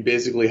 you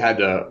basically had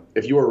to,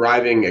 if you were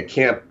arriving at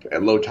camp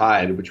at low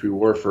tide, which we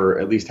were for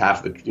at least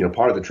half the,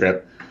 part of the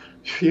trip,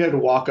 you had to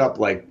walk up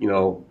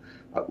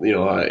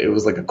it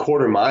was like a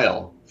quarter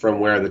mile from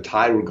where the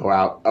tide would go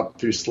out up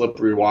through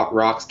slippery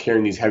rocks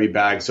carrying these heavy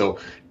bags. So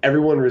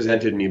everyone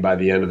resented me by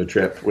the end of the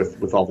trip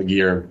with all the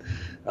gear.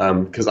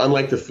 Because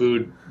unlike the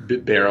food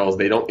barrels,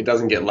 it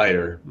doesn't get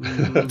lighter.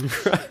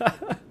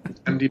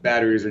 Empty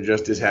batteries are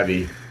just as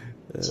heavy.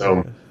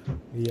 So,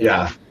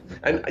 yeah.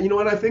 And you know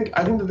what? I think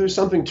that there's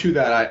something to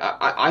that.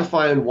 I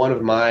find one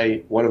of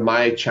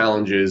my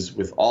challenges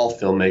with all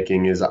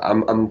filmmaking is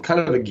I'm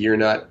kind of a gear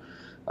nut.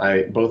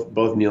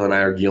 Both Neil and I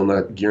are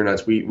gear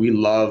nuts. We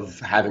love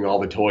having all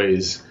the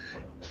toys,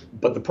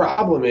 but the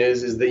problem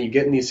is that you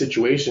get in these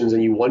situations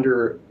and you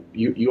wonder.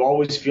 You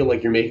always feel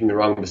like you're making the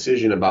wrong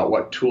decision about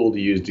what tool to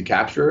use to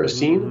capture a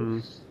scene. Mm-hmm.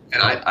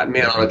 And I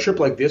man, on a trip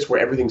like this where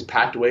everything's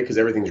packed away because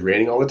everything's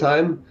raining all the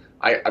time,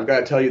 I've got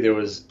to tell you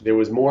there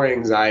was more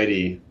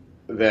anxiety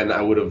than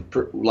I would have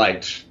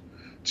liked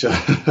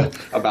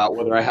about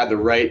whether I had the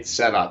right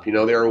setup. You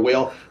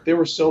know,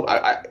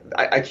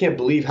 I can't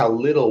believe how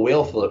little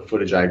whale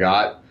footage I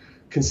got,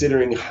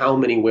 considering how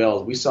many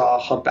whales we saw.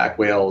 Humpback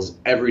whales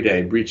every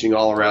day breaching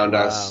all around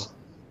us.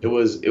 It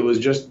was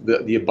just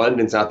the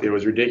abundance out there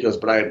was ridiculous.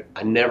 But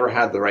I never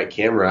had the right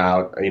camera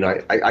out. You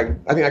know, I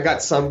think I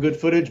got some good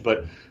footage,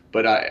 but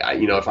I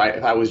you know, if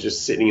I was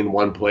just sitting in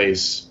one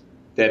place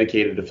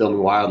dedicated to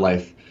filming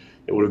wildlife,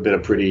 it would have been a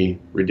pretty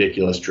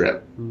ridiculous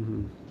trip,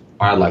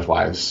 wildlife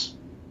wise.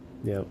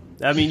 Yeah,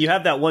 I mean, you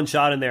have that one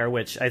shot in there,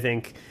 which I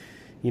think,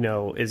 you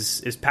know,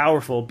 is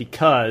powerful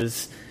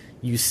because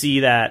you see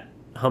that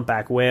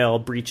humpback whale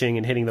breaching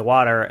and hitting the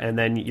water, and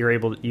then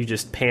you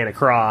just pan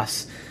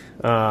across.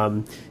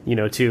 You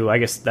know, to, I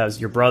guess that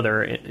was your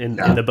brother in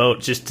the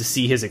boat, just to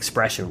see his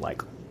expression,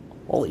 like,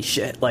 holy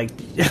shit, like,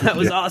 that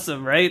was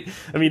awesome, right?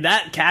 I mean,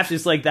 that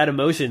captures, like, that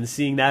emotion,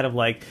 seeing that of,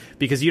 like,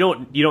 because you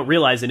don't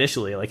realize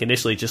initially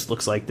it just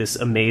looks like this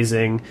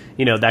amazing,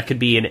 you know, that could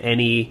be in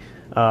any,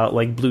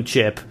 like, blue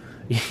chip,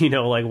 you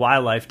know, like,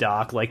 wildlife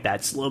doc, like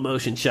that slow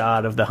motion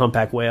shot of the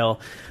humpback whale,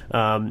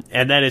 and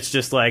then it's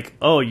just like,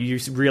 oh, you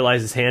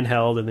realize it's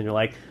handheld, and then you're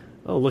like,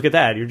 oh, look at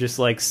that, you're just,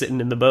 like,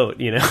 sitting in the boat,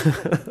 you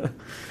know?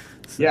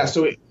 Yeah,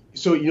 so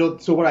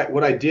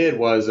what I did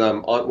was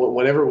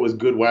whenever it was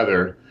good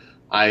weather,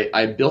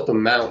 I built a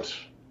mount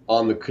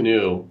on the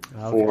canoe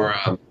for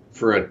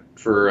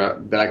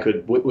that I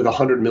could with a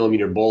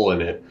 100mm bowl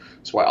in it.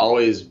 So I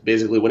always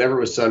basically whenever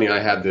it was sunny, I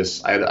had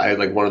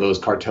like one of those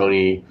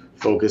cartony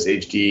Focus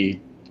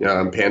HD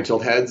pan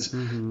tilt heads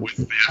with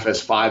the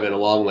FS5 and a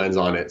long lens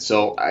on it.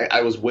 So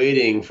I was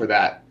waiting for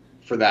that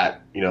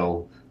you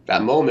know,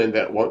 that moment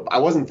that I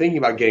wasn't thinking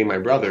about getting my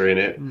brother in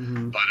it,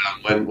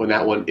 but when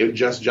that one, it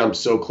just jumped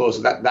so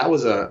close.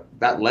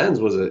 That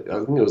lens was I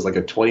think it was like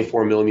a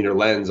 24mm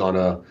lens on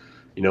a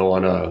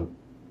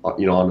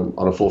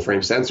full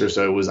frame sensor.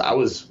 So it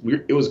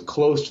was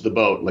close to the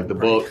boat, like the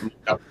boat moved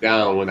up and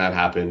down when that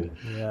happened.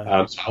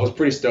 Yeah. So I was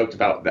pretty stoked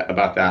about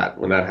that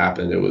when that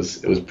happened. It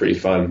was pretty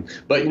fun.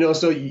 But you know,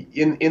 so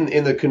in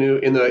the canoe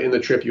in the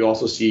trip, you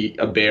also see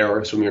a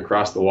bear swimming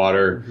across the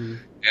water,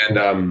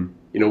 and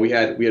you know, we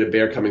had a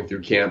bear coming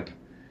through camp,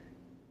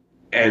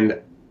 and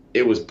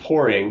it was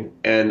pouring,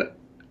 and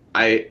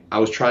I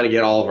was trying to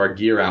get all of our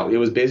gear out. It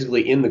was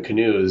basically in the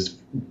canoes,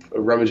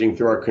 rummaging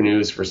through our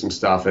canoes for some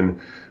stuff,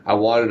 and I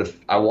wanted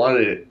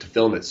it to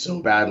film it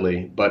so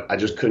badly, but I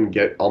just couldn't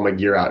get all my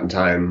gear out in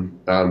time.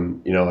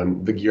 You know,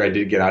 and the gear I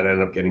did get out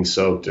ended up getting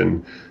soaked,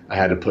 and I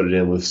had to put it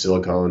in with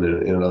silicone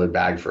in another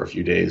bag for a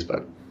few days.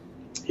 But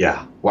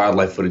yeah,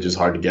 wildlife footage is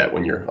hard to get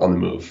when you're on the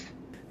move.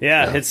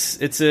 Yeah,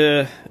 it's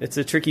a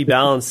tricky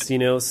balance, you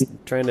know,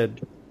 trying to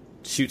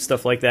shoot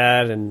stuff like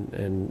that,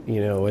 and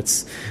you know,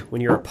 it's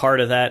when you're a part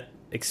of that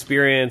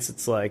experience,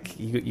 it's like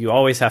you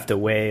always have to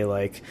weigh,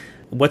 like,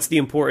 what's the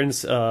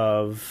importance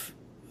of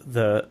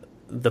the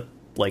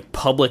like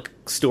public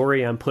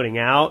story I'm putting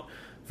out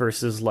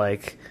versus,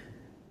 like,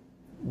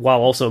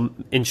 while also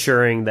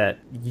ensuring that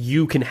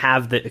you can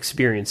have the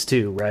experience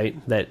too, right?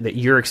 That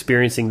you're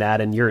experiencing that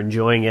and you're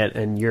enjoying it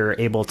and you're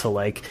able to,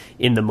 like,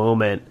 in the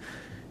moment,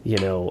 you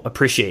know,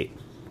 appreciate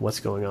what's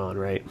going on,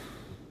 right?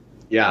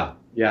 Yeah,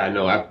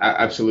 no,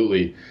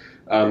 absolutely.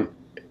 You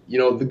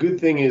know, the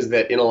good thing is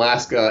that in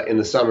Alaska in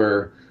the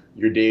summer,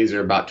 your days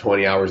are about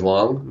 20 hours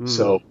long.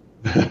 So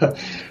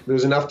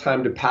there's enough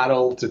time to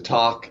paddle, to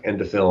talk, and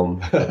to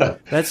film.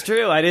 That's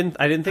true. I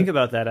didn't think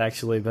about that,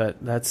 actually,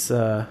 but that's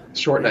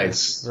short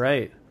nights.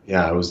 Right.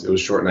 Yeah, it was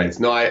short nights.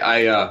 No,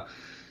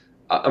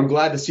 I'm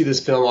glad to see this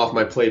film off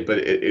my plate, but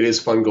it is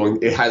fun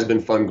it has been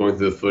fun going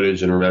through the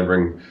footage and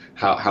remembering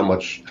how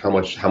much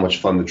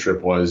fun the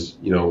trip was.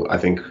 You know, I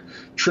think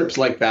trips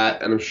like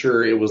that, and I'm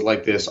sure it was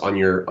like this on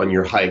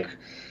your hike,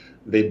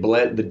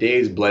 the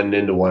days blend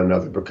into one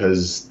another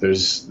because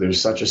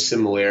there's such a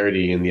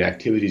similarity in the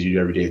activities you do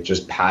every day. It's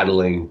just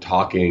paddling,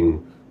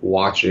 talking,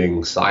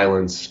 watching,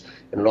 silence,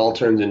 and it all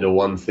turns into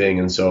one thing.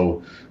 And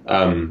so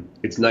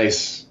it's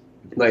nice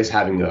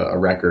having a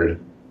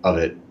record of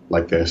it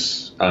like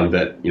this,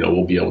 that, you know,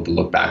 we'll be able to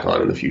look back on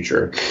in the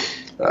future,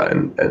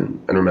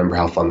 and remember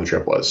how fun the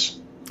trip was.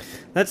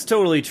 That's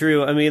totally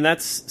true. I mean,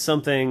 that's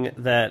something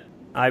that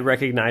I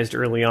recognized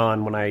early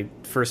on when I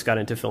first got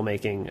into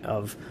filmmaking,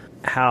 of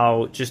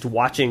how just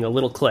watching a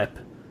little clip,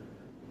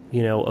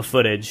 of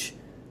footage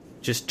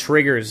just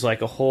triggers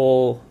like a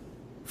whole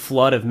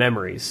flood of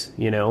memories,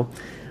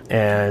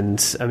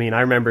 And I mean,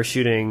 I remember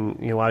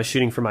shooting, I was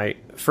shooting for my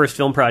first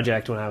film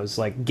project when I was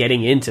like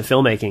getting into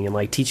filmmaking and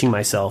like teaching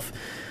myself,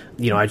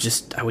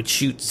 I would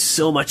shoot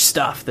so much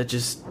stuff that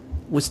just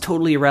was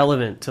totally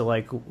irrelevant to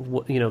like,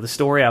 the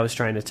story I was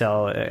trying to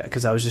tell,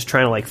 because I was just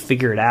trying to like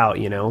figure it out,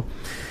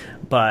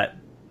 But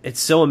it's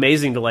so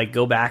amazing to like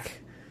go back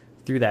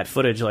through that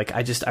footage. Like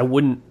I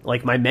wouldn't,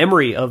 like, my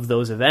memory of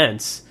those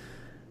events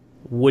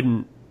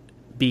wouldn't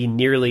be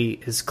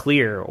nearly as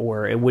clear,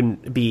 or it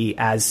wouldn't be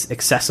as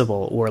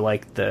accessible, or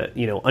like the,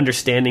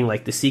 understanding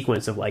like the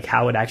sequence of like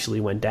how it actually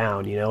went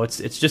down.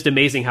 It's just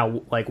amazing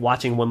how like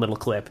watching one little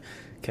clip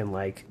can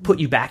like put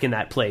you back in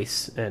that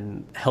place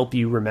and help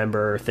you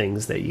remember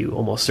things that you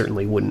almost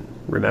certainly wouldn't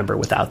remember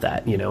without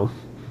that.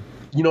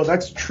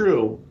 That's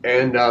true,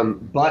 and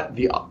but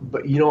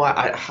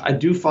I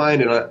do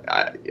find, and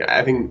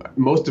I think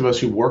most of us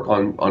who work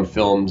on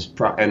films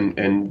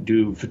and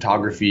do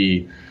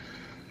photography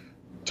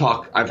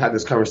talk. I've had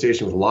this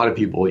conversation with a lot of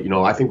people.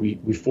 I think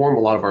we form a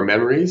lot of our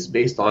memories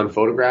based on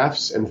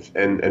photographs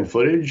and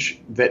footage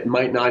that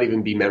might not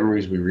even be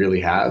memories we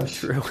really have.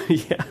 True,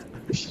 yeah.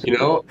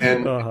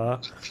 And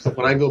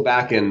when I go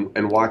back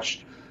and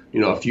watch,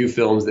 a few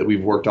films that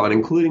we've worked on,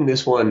 including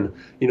this one,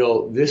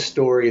 this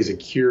story is a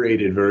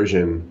curated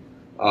version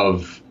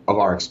of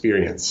our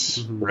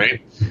experience,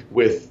 right?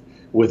 With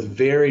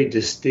very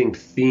distinct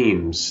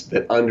themes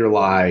that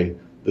underlie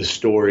the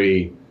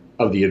story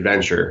of the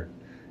adventure.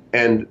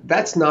 And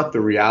that's not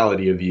the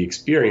reality of the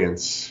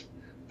experience.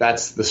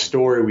 That's the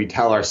story we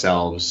tell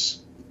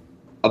ourselves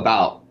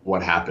about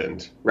what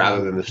happened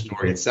rather than the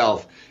story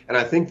itself. And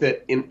I think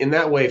that in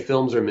that way,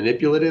 films are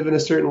manipulative in a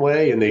certain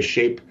way, and they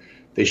shape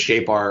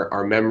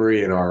our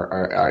memory and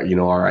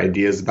our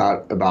ideas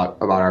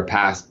about our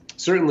past.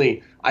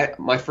 Certainly,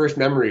 my first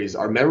memories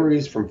are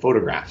memories from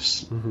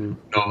photographs,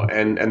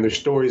 and there's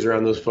stories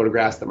around those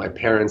photographs that my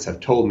parents have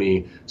told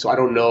me. So I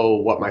don't know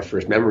what my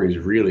first memories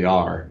really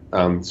are.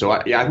 I think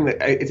that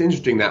it's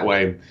interesting that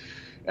way.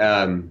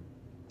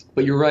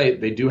 But you're right;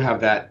 they do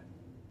have that.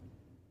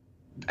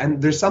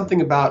 And there's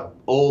something about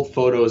old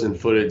photos and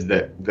footage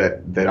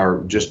that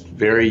are just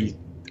very,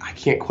 I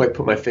can't quite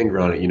put my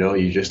finger on it.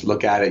 You just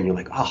look at it and you're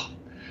like, oh,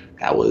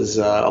 that was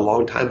a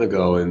long time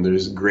ago. And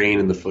there's grain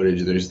in the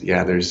footage.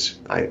 There's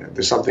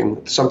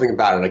something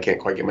about it. I can't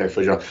quite get my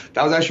footage on.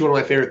 That was actually one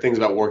of my favorite things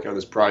about working on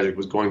this project,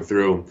 was going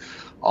through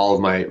all of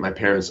my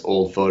parents'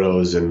 old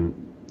photos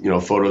and,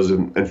 photos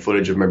and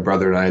footage of my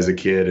brother and I as a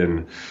kid.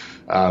 And,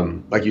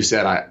 like you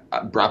said, I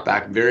brought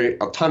back a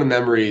ton of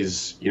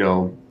memories,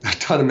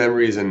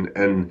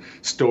 and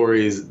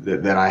stories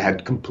that I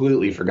had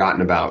completely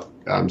forgotten about.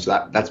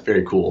 So that's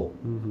very cool.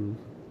 Mm-hmm.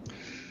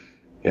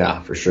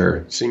 Yeah, for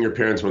sure. Seeing your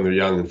parents when they're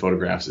young in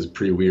photographs is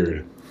pretty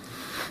weird.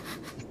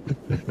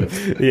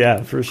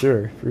 Yeah, for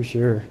sure.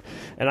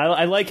 And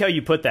I like how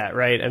you put that,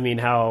 right? I mean,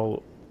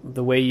 how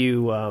the way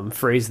you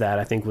phrased that,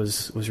 I think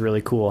was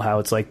really cool. How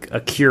it's like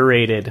a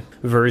curated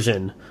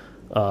version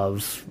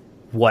of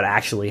what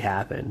actually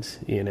happened,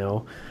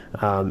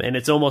 and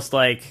it's almost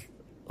like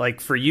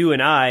for you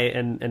and I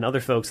and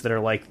other folks that are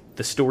like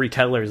the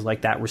storytellers,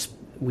 like that,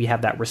 we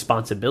have that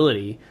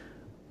responsibility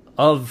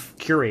of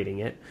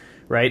curating it,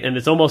 right? And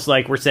it's almost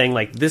like we're saying,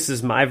 like, this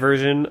is my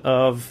version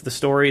of the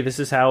story, this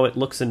is how it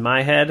looks in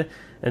my head,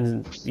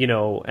 and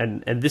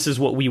and this is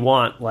what we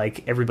want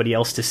like everybody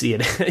else to see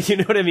it. You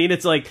know what I mean?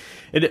 It's like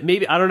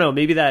maybe, I don't know,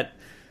 maybe that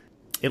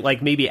it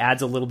like maybe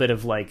adds a little bit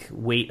of like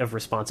weight of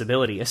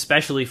responsibility,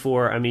 especially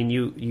for, I mean,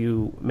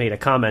 you made a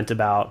comment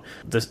about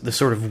the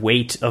sort of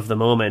weight of the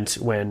moment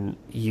when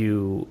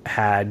you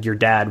had your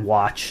dad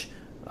watch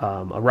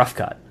a rough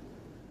cut.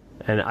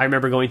 And I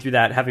remember going through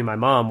that, having my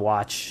mom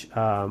watch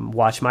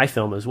my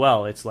film as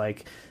well. It's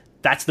like,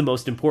 that's the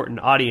most important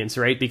audience,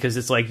 right? Because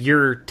it's like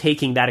you're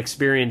taking that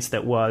experience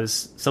that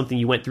was something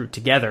you went through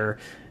together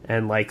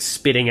and like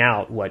spitting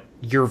out what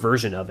your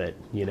version of it,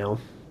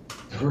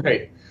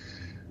 Right.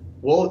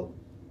 Well,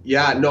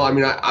 yeah, no, I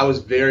mean, I was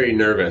very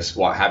nervous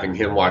while having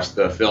him watch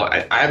the film.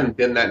 I haven't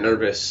been that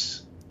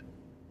nervous,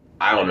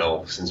 I don't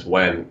know, since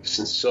when?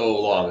 Since so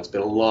long. It's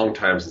been a long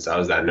time since I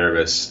was that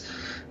nervous.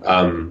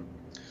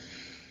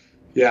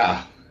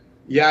 Yeah,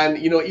 and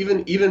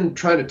even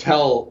trying to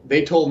tell,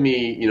 they told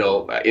me,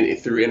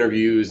 through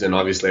interviews, and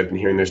obviously I've been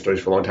hearing their stories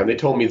for a long time. They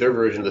told me their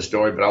version of the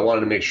story, but I wanted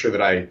to make sure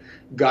that I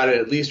got it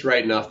at least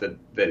right enough that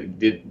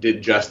it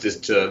did justice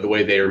to the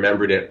way they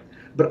remembered it.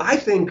 But I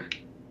think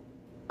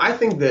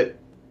that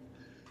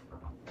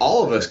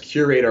all of us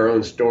curate our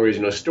own stories.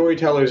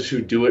 Storytellers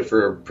who do it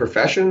for a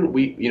profession,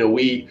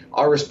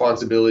 our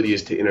responsibility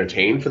is to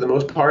entertain for the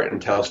most part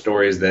and tell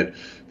stories that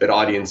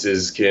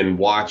audiences can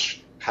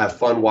watch, have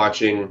fun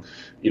watching,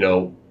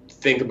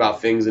 think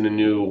about things in a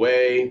new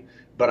way.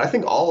 But I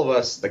think all of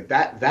us, like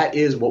that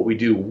is what we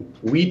do.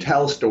 We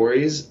tell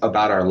stories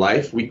about our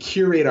life. We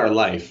curate our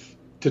life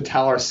to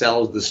tell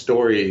ourselves the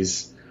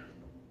stories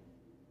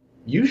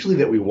usually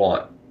that we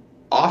want.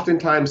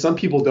 oftentimes some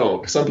people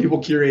don't. Some people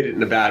curate it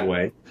in a bad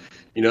way,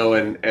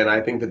 and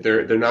I think that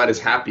they're not as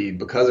happy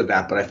because of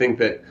that. But I think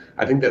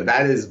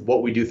that is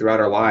what we do throughout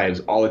our lives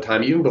all the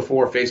time, even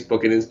before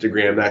Facebook and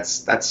Instagram.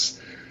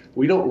 That's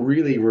we don't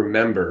really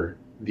remember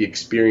the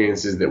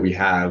experiences that we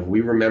have.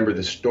 We remember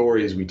the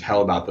stories we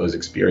tell about those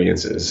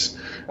experiences,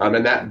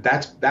 and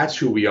that's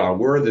who we are.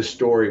 We're the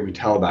story we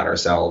tell about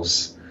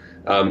ourselves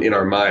in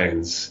our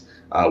minds.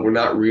 We're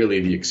not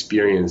really the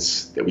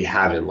experience that we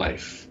have in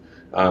life.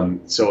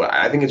 So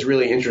I think it's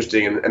really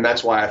interesting, and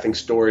that's why I think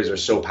stories are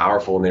so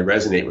powerful and they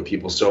resonate with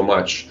people so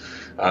much,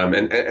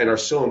 and are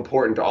so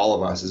important to all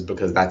of us, is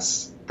because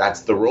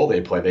that's the role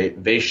they play.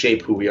 They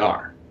shape who we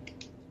are,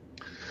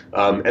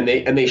 and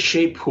they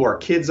shape who our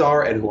kids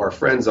are and who our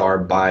friends are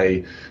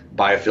by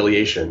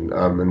affiliation.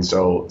 And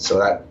so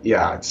that,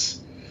 yeah,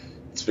 it's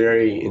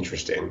very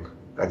interesting,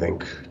 I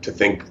think, to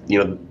think,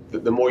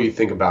 the more you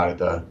think about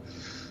it,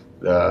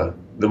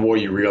 the more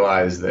you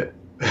realize that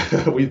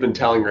we've been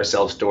telling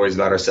ourselves stories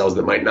about ourselves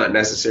that might not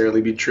necessarily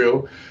be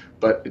true,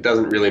 but it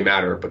doesn't really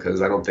matter,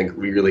 because I don't think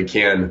we really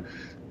can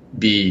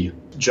be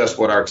just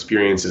what our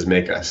experiences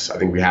make us. I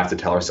think we have to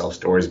tell ourselves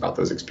stories about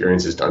those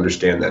experiences to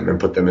understand them and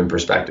put them in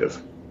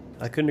perspective.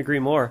 I couldn't agree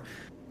more.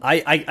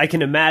 I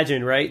can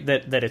imagine, right,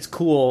 that it's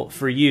cool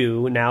for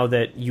you now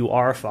that you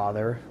are a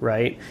father,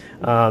 right?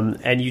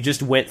 And you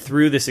just went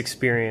through this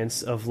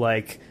experience of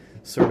like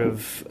sort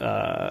of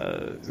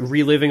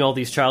reliving all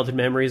these childhood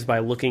memories by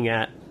looking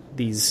at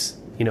these,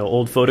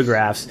 old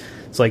photographs.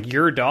 It's like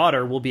your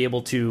daughter will be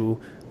able to,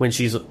 when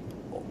she's a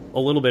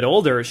little bit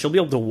older, she'll be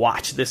able to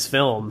watch this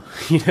film,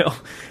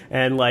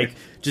 and like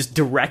just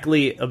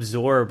directly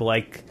absorb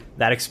like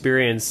that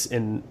experience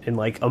in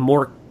like a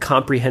more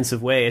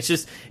comprehensive way.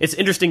 It's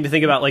interesting to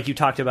think about, like you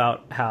talked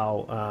about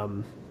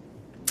how,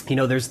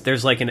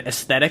 there's like an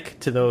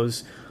aesthetic to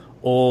those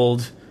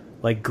old,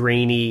 like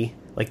grainy,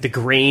 like the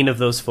grain of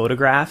those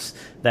photographs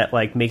that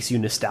like makes you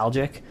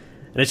nostalgic.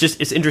 And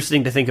it's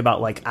interesting to think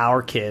about like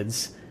our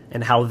kids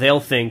and how they'll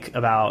think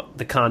about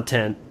the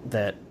content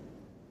that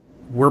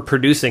we're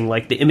producing,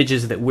 like the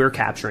images that we're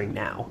capturing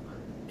now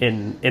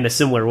in a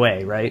similar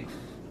way, right?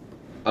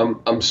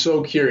 I'm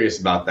so curious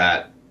about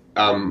that.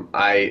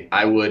 I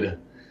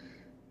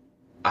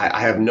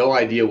have no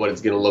idea what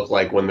it's going to look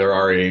like when they're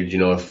our age.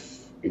 If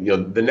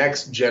the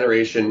next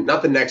generation,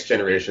 not the next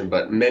generation,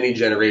 but many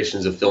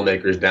generations of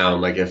filmmakers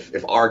down, like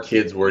if our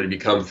kids were to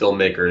become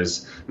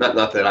filmmakers, not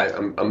that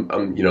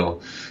I'm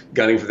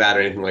gunning for that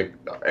or anything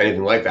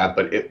like that,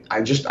 but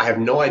I have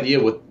no idea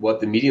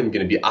what the medium is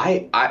going to be.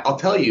 I'll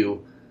tell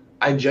you,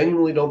 I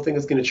genuinely don't think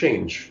it's going to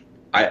change.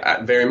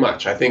 I very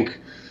much. I think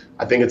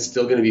it's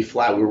still going to be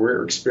flat.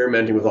 We're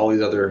experimenting with all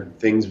these other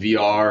things,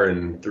 VR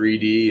and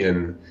 3D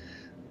and,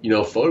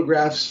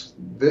 photographs.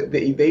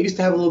 They used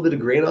to have a little bit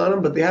of grain on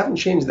them, but they haven't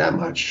changed that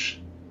much.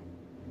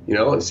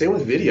 And same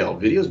with video.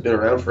 Video's been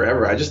around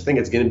forever. I just think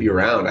it's going to be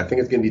around. I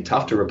think it's going to be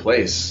tough to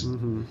replace.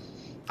 Mm-hmm.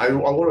 I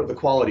wonder what the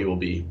quality will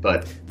be,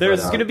 but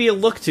there's going to be a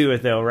look to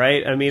it, though,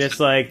 right? I mean, it's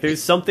like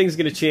something's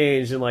going to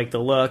change in like the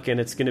look, and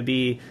it's going to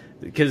be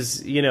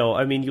because you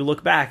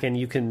look back and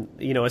you can,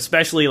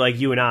 especially like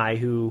you and I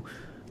who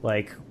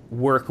like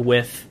work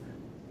with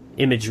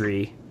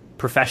imagery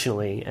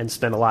professionally and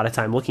spend a lot of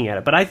time looking at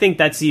it. But I think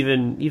that's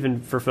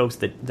even for folks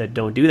that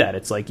don't do that.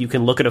 It's like you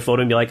can look at a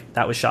photo and be like,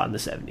 that was shot in the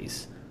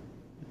 70s,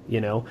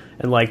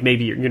 and like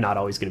maybe you're not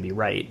always going to be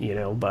right,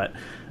 but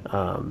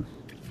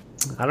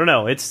I don't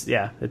know. It's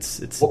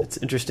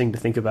interesting to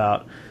think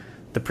about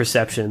the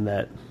perception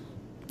that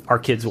our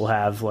kids will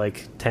have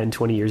like 10,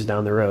 20 years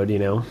down the road,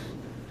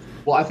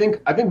 Well, I think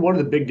one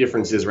of the big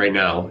differences right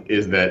now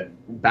is that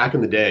back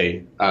in the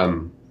day,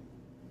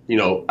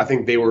 I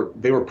think they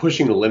were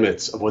pushing the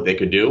limits of what they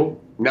could do.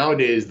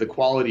 Nowadays, the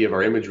quality of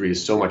our imagery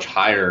is so much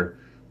higher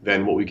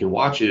than what we can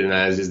watch it in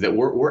as, is that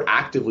we're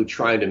actively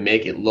trying to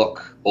make it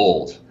look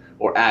old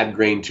or add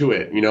grain to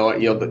it.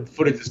 The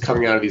footage that's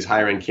coming out of these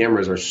higher end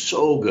cameras are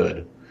so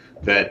good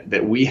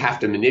that we have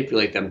to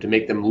manipulate them to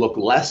make them look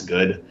less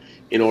good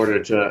in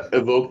order to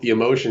evoke the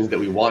emotions that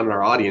we want in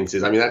our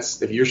audiences. I mean,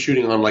 that's, if you're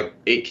shooting on like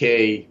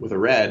 8K with a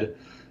red,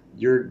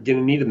 you're going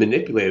to need to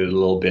manipulate it a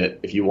little bit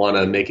if you want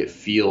to make it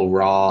feel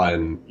raw.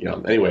 And,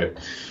 anyway.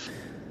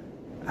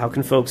 How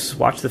can folks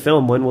watch the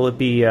film? When will it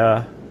be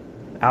out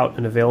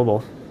and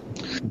available?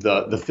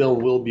 The film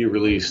will be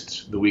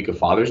released the week of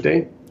Father's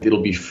Day.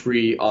 It'll be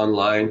free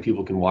online.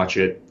 People can watch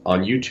it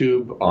on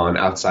YouTube, on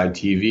Outside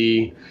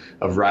TV.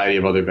 A variety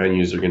of other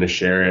venues are going to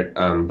share it.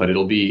 But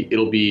it'll be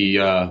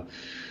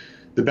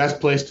the best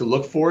place to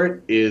look for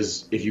it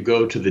is if you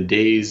go to the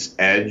Days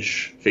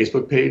Edge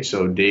Facebook page.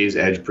 So Days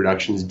Edge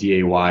Productions,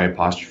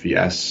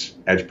 DAY''S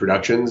Edge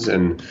Productions,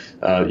 and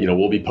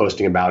we'll be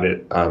posting about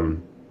it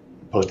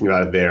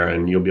there,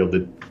 and you'll be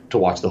able to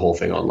watch the whole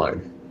thing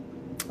online.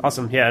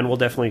 Awesome. Yeah, and we'll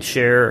definitely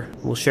share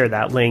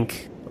that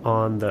link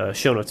on the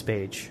show notes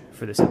page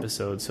for this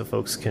episode, so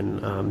folks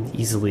can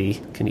easily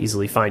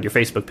find your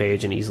Facebook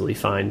page and easily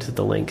find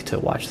the link to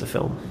watch the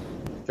film.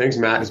 Thanks,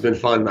 Matt. It's been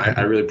fun.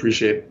 I really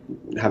appreciate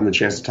having the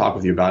chance to talk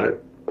with you about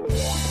it.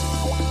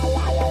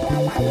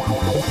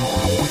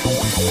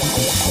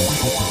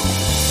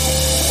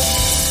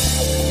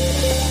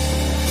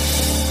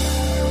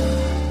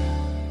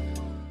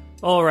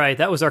 All right,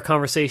 that was our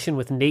conversation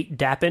with Nate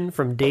Dappen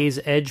from Days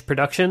Edge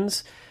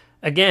Productions.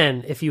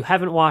 Again, if you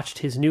haven't watched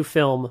his new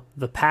film,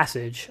 The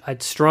Passage,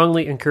 I'd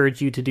strongly encourage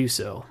you to do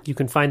so. You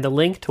can find the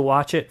link to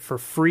watch it for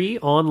free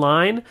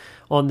online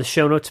on the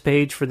show notes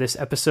page for this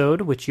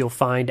episode, which you'll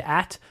find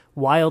at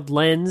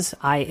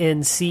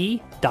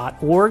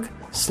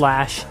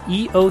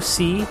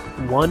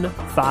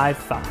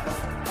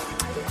wildlensinc.org/EOC155.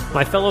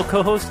 My fellow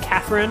co-host,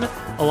 Catherine,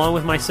 along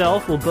with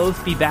myself, will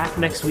both be back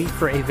next week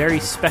for a very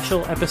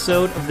special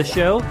episode of the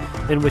show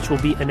in which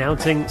we'll be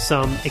announcing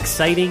some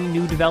exciting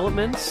new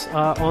developments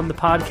on the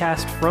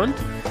podcast front,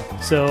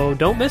 so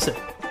don't miss it.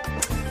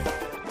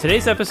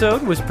 Today's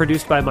episode was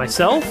produced by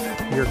myself,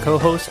 your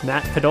co-host,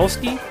 Matt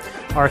Podolsky.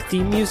 Our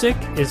theme music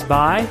is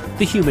by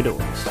The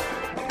Humidors.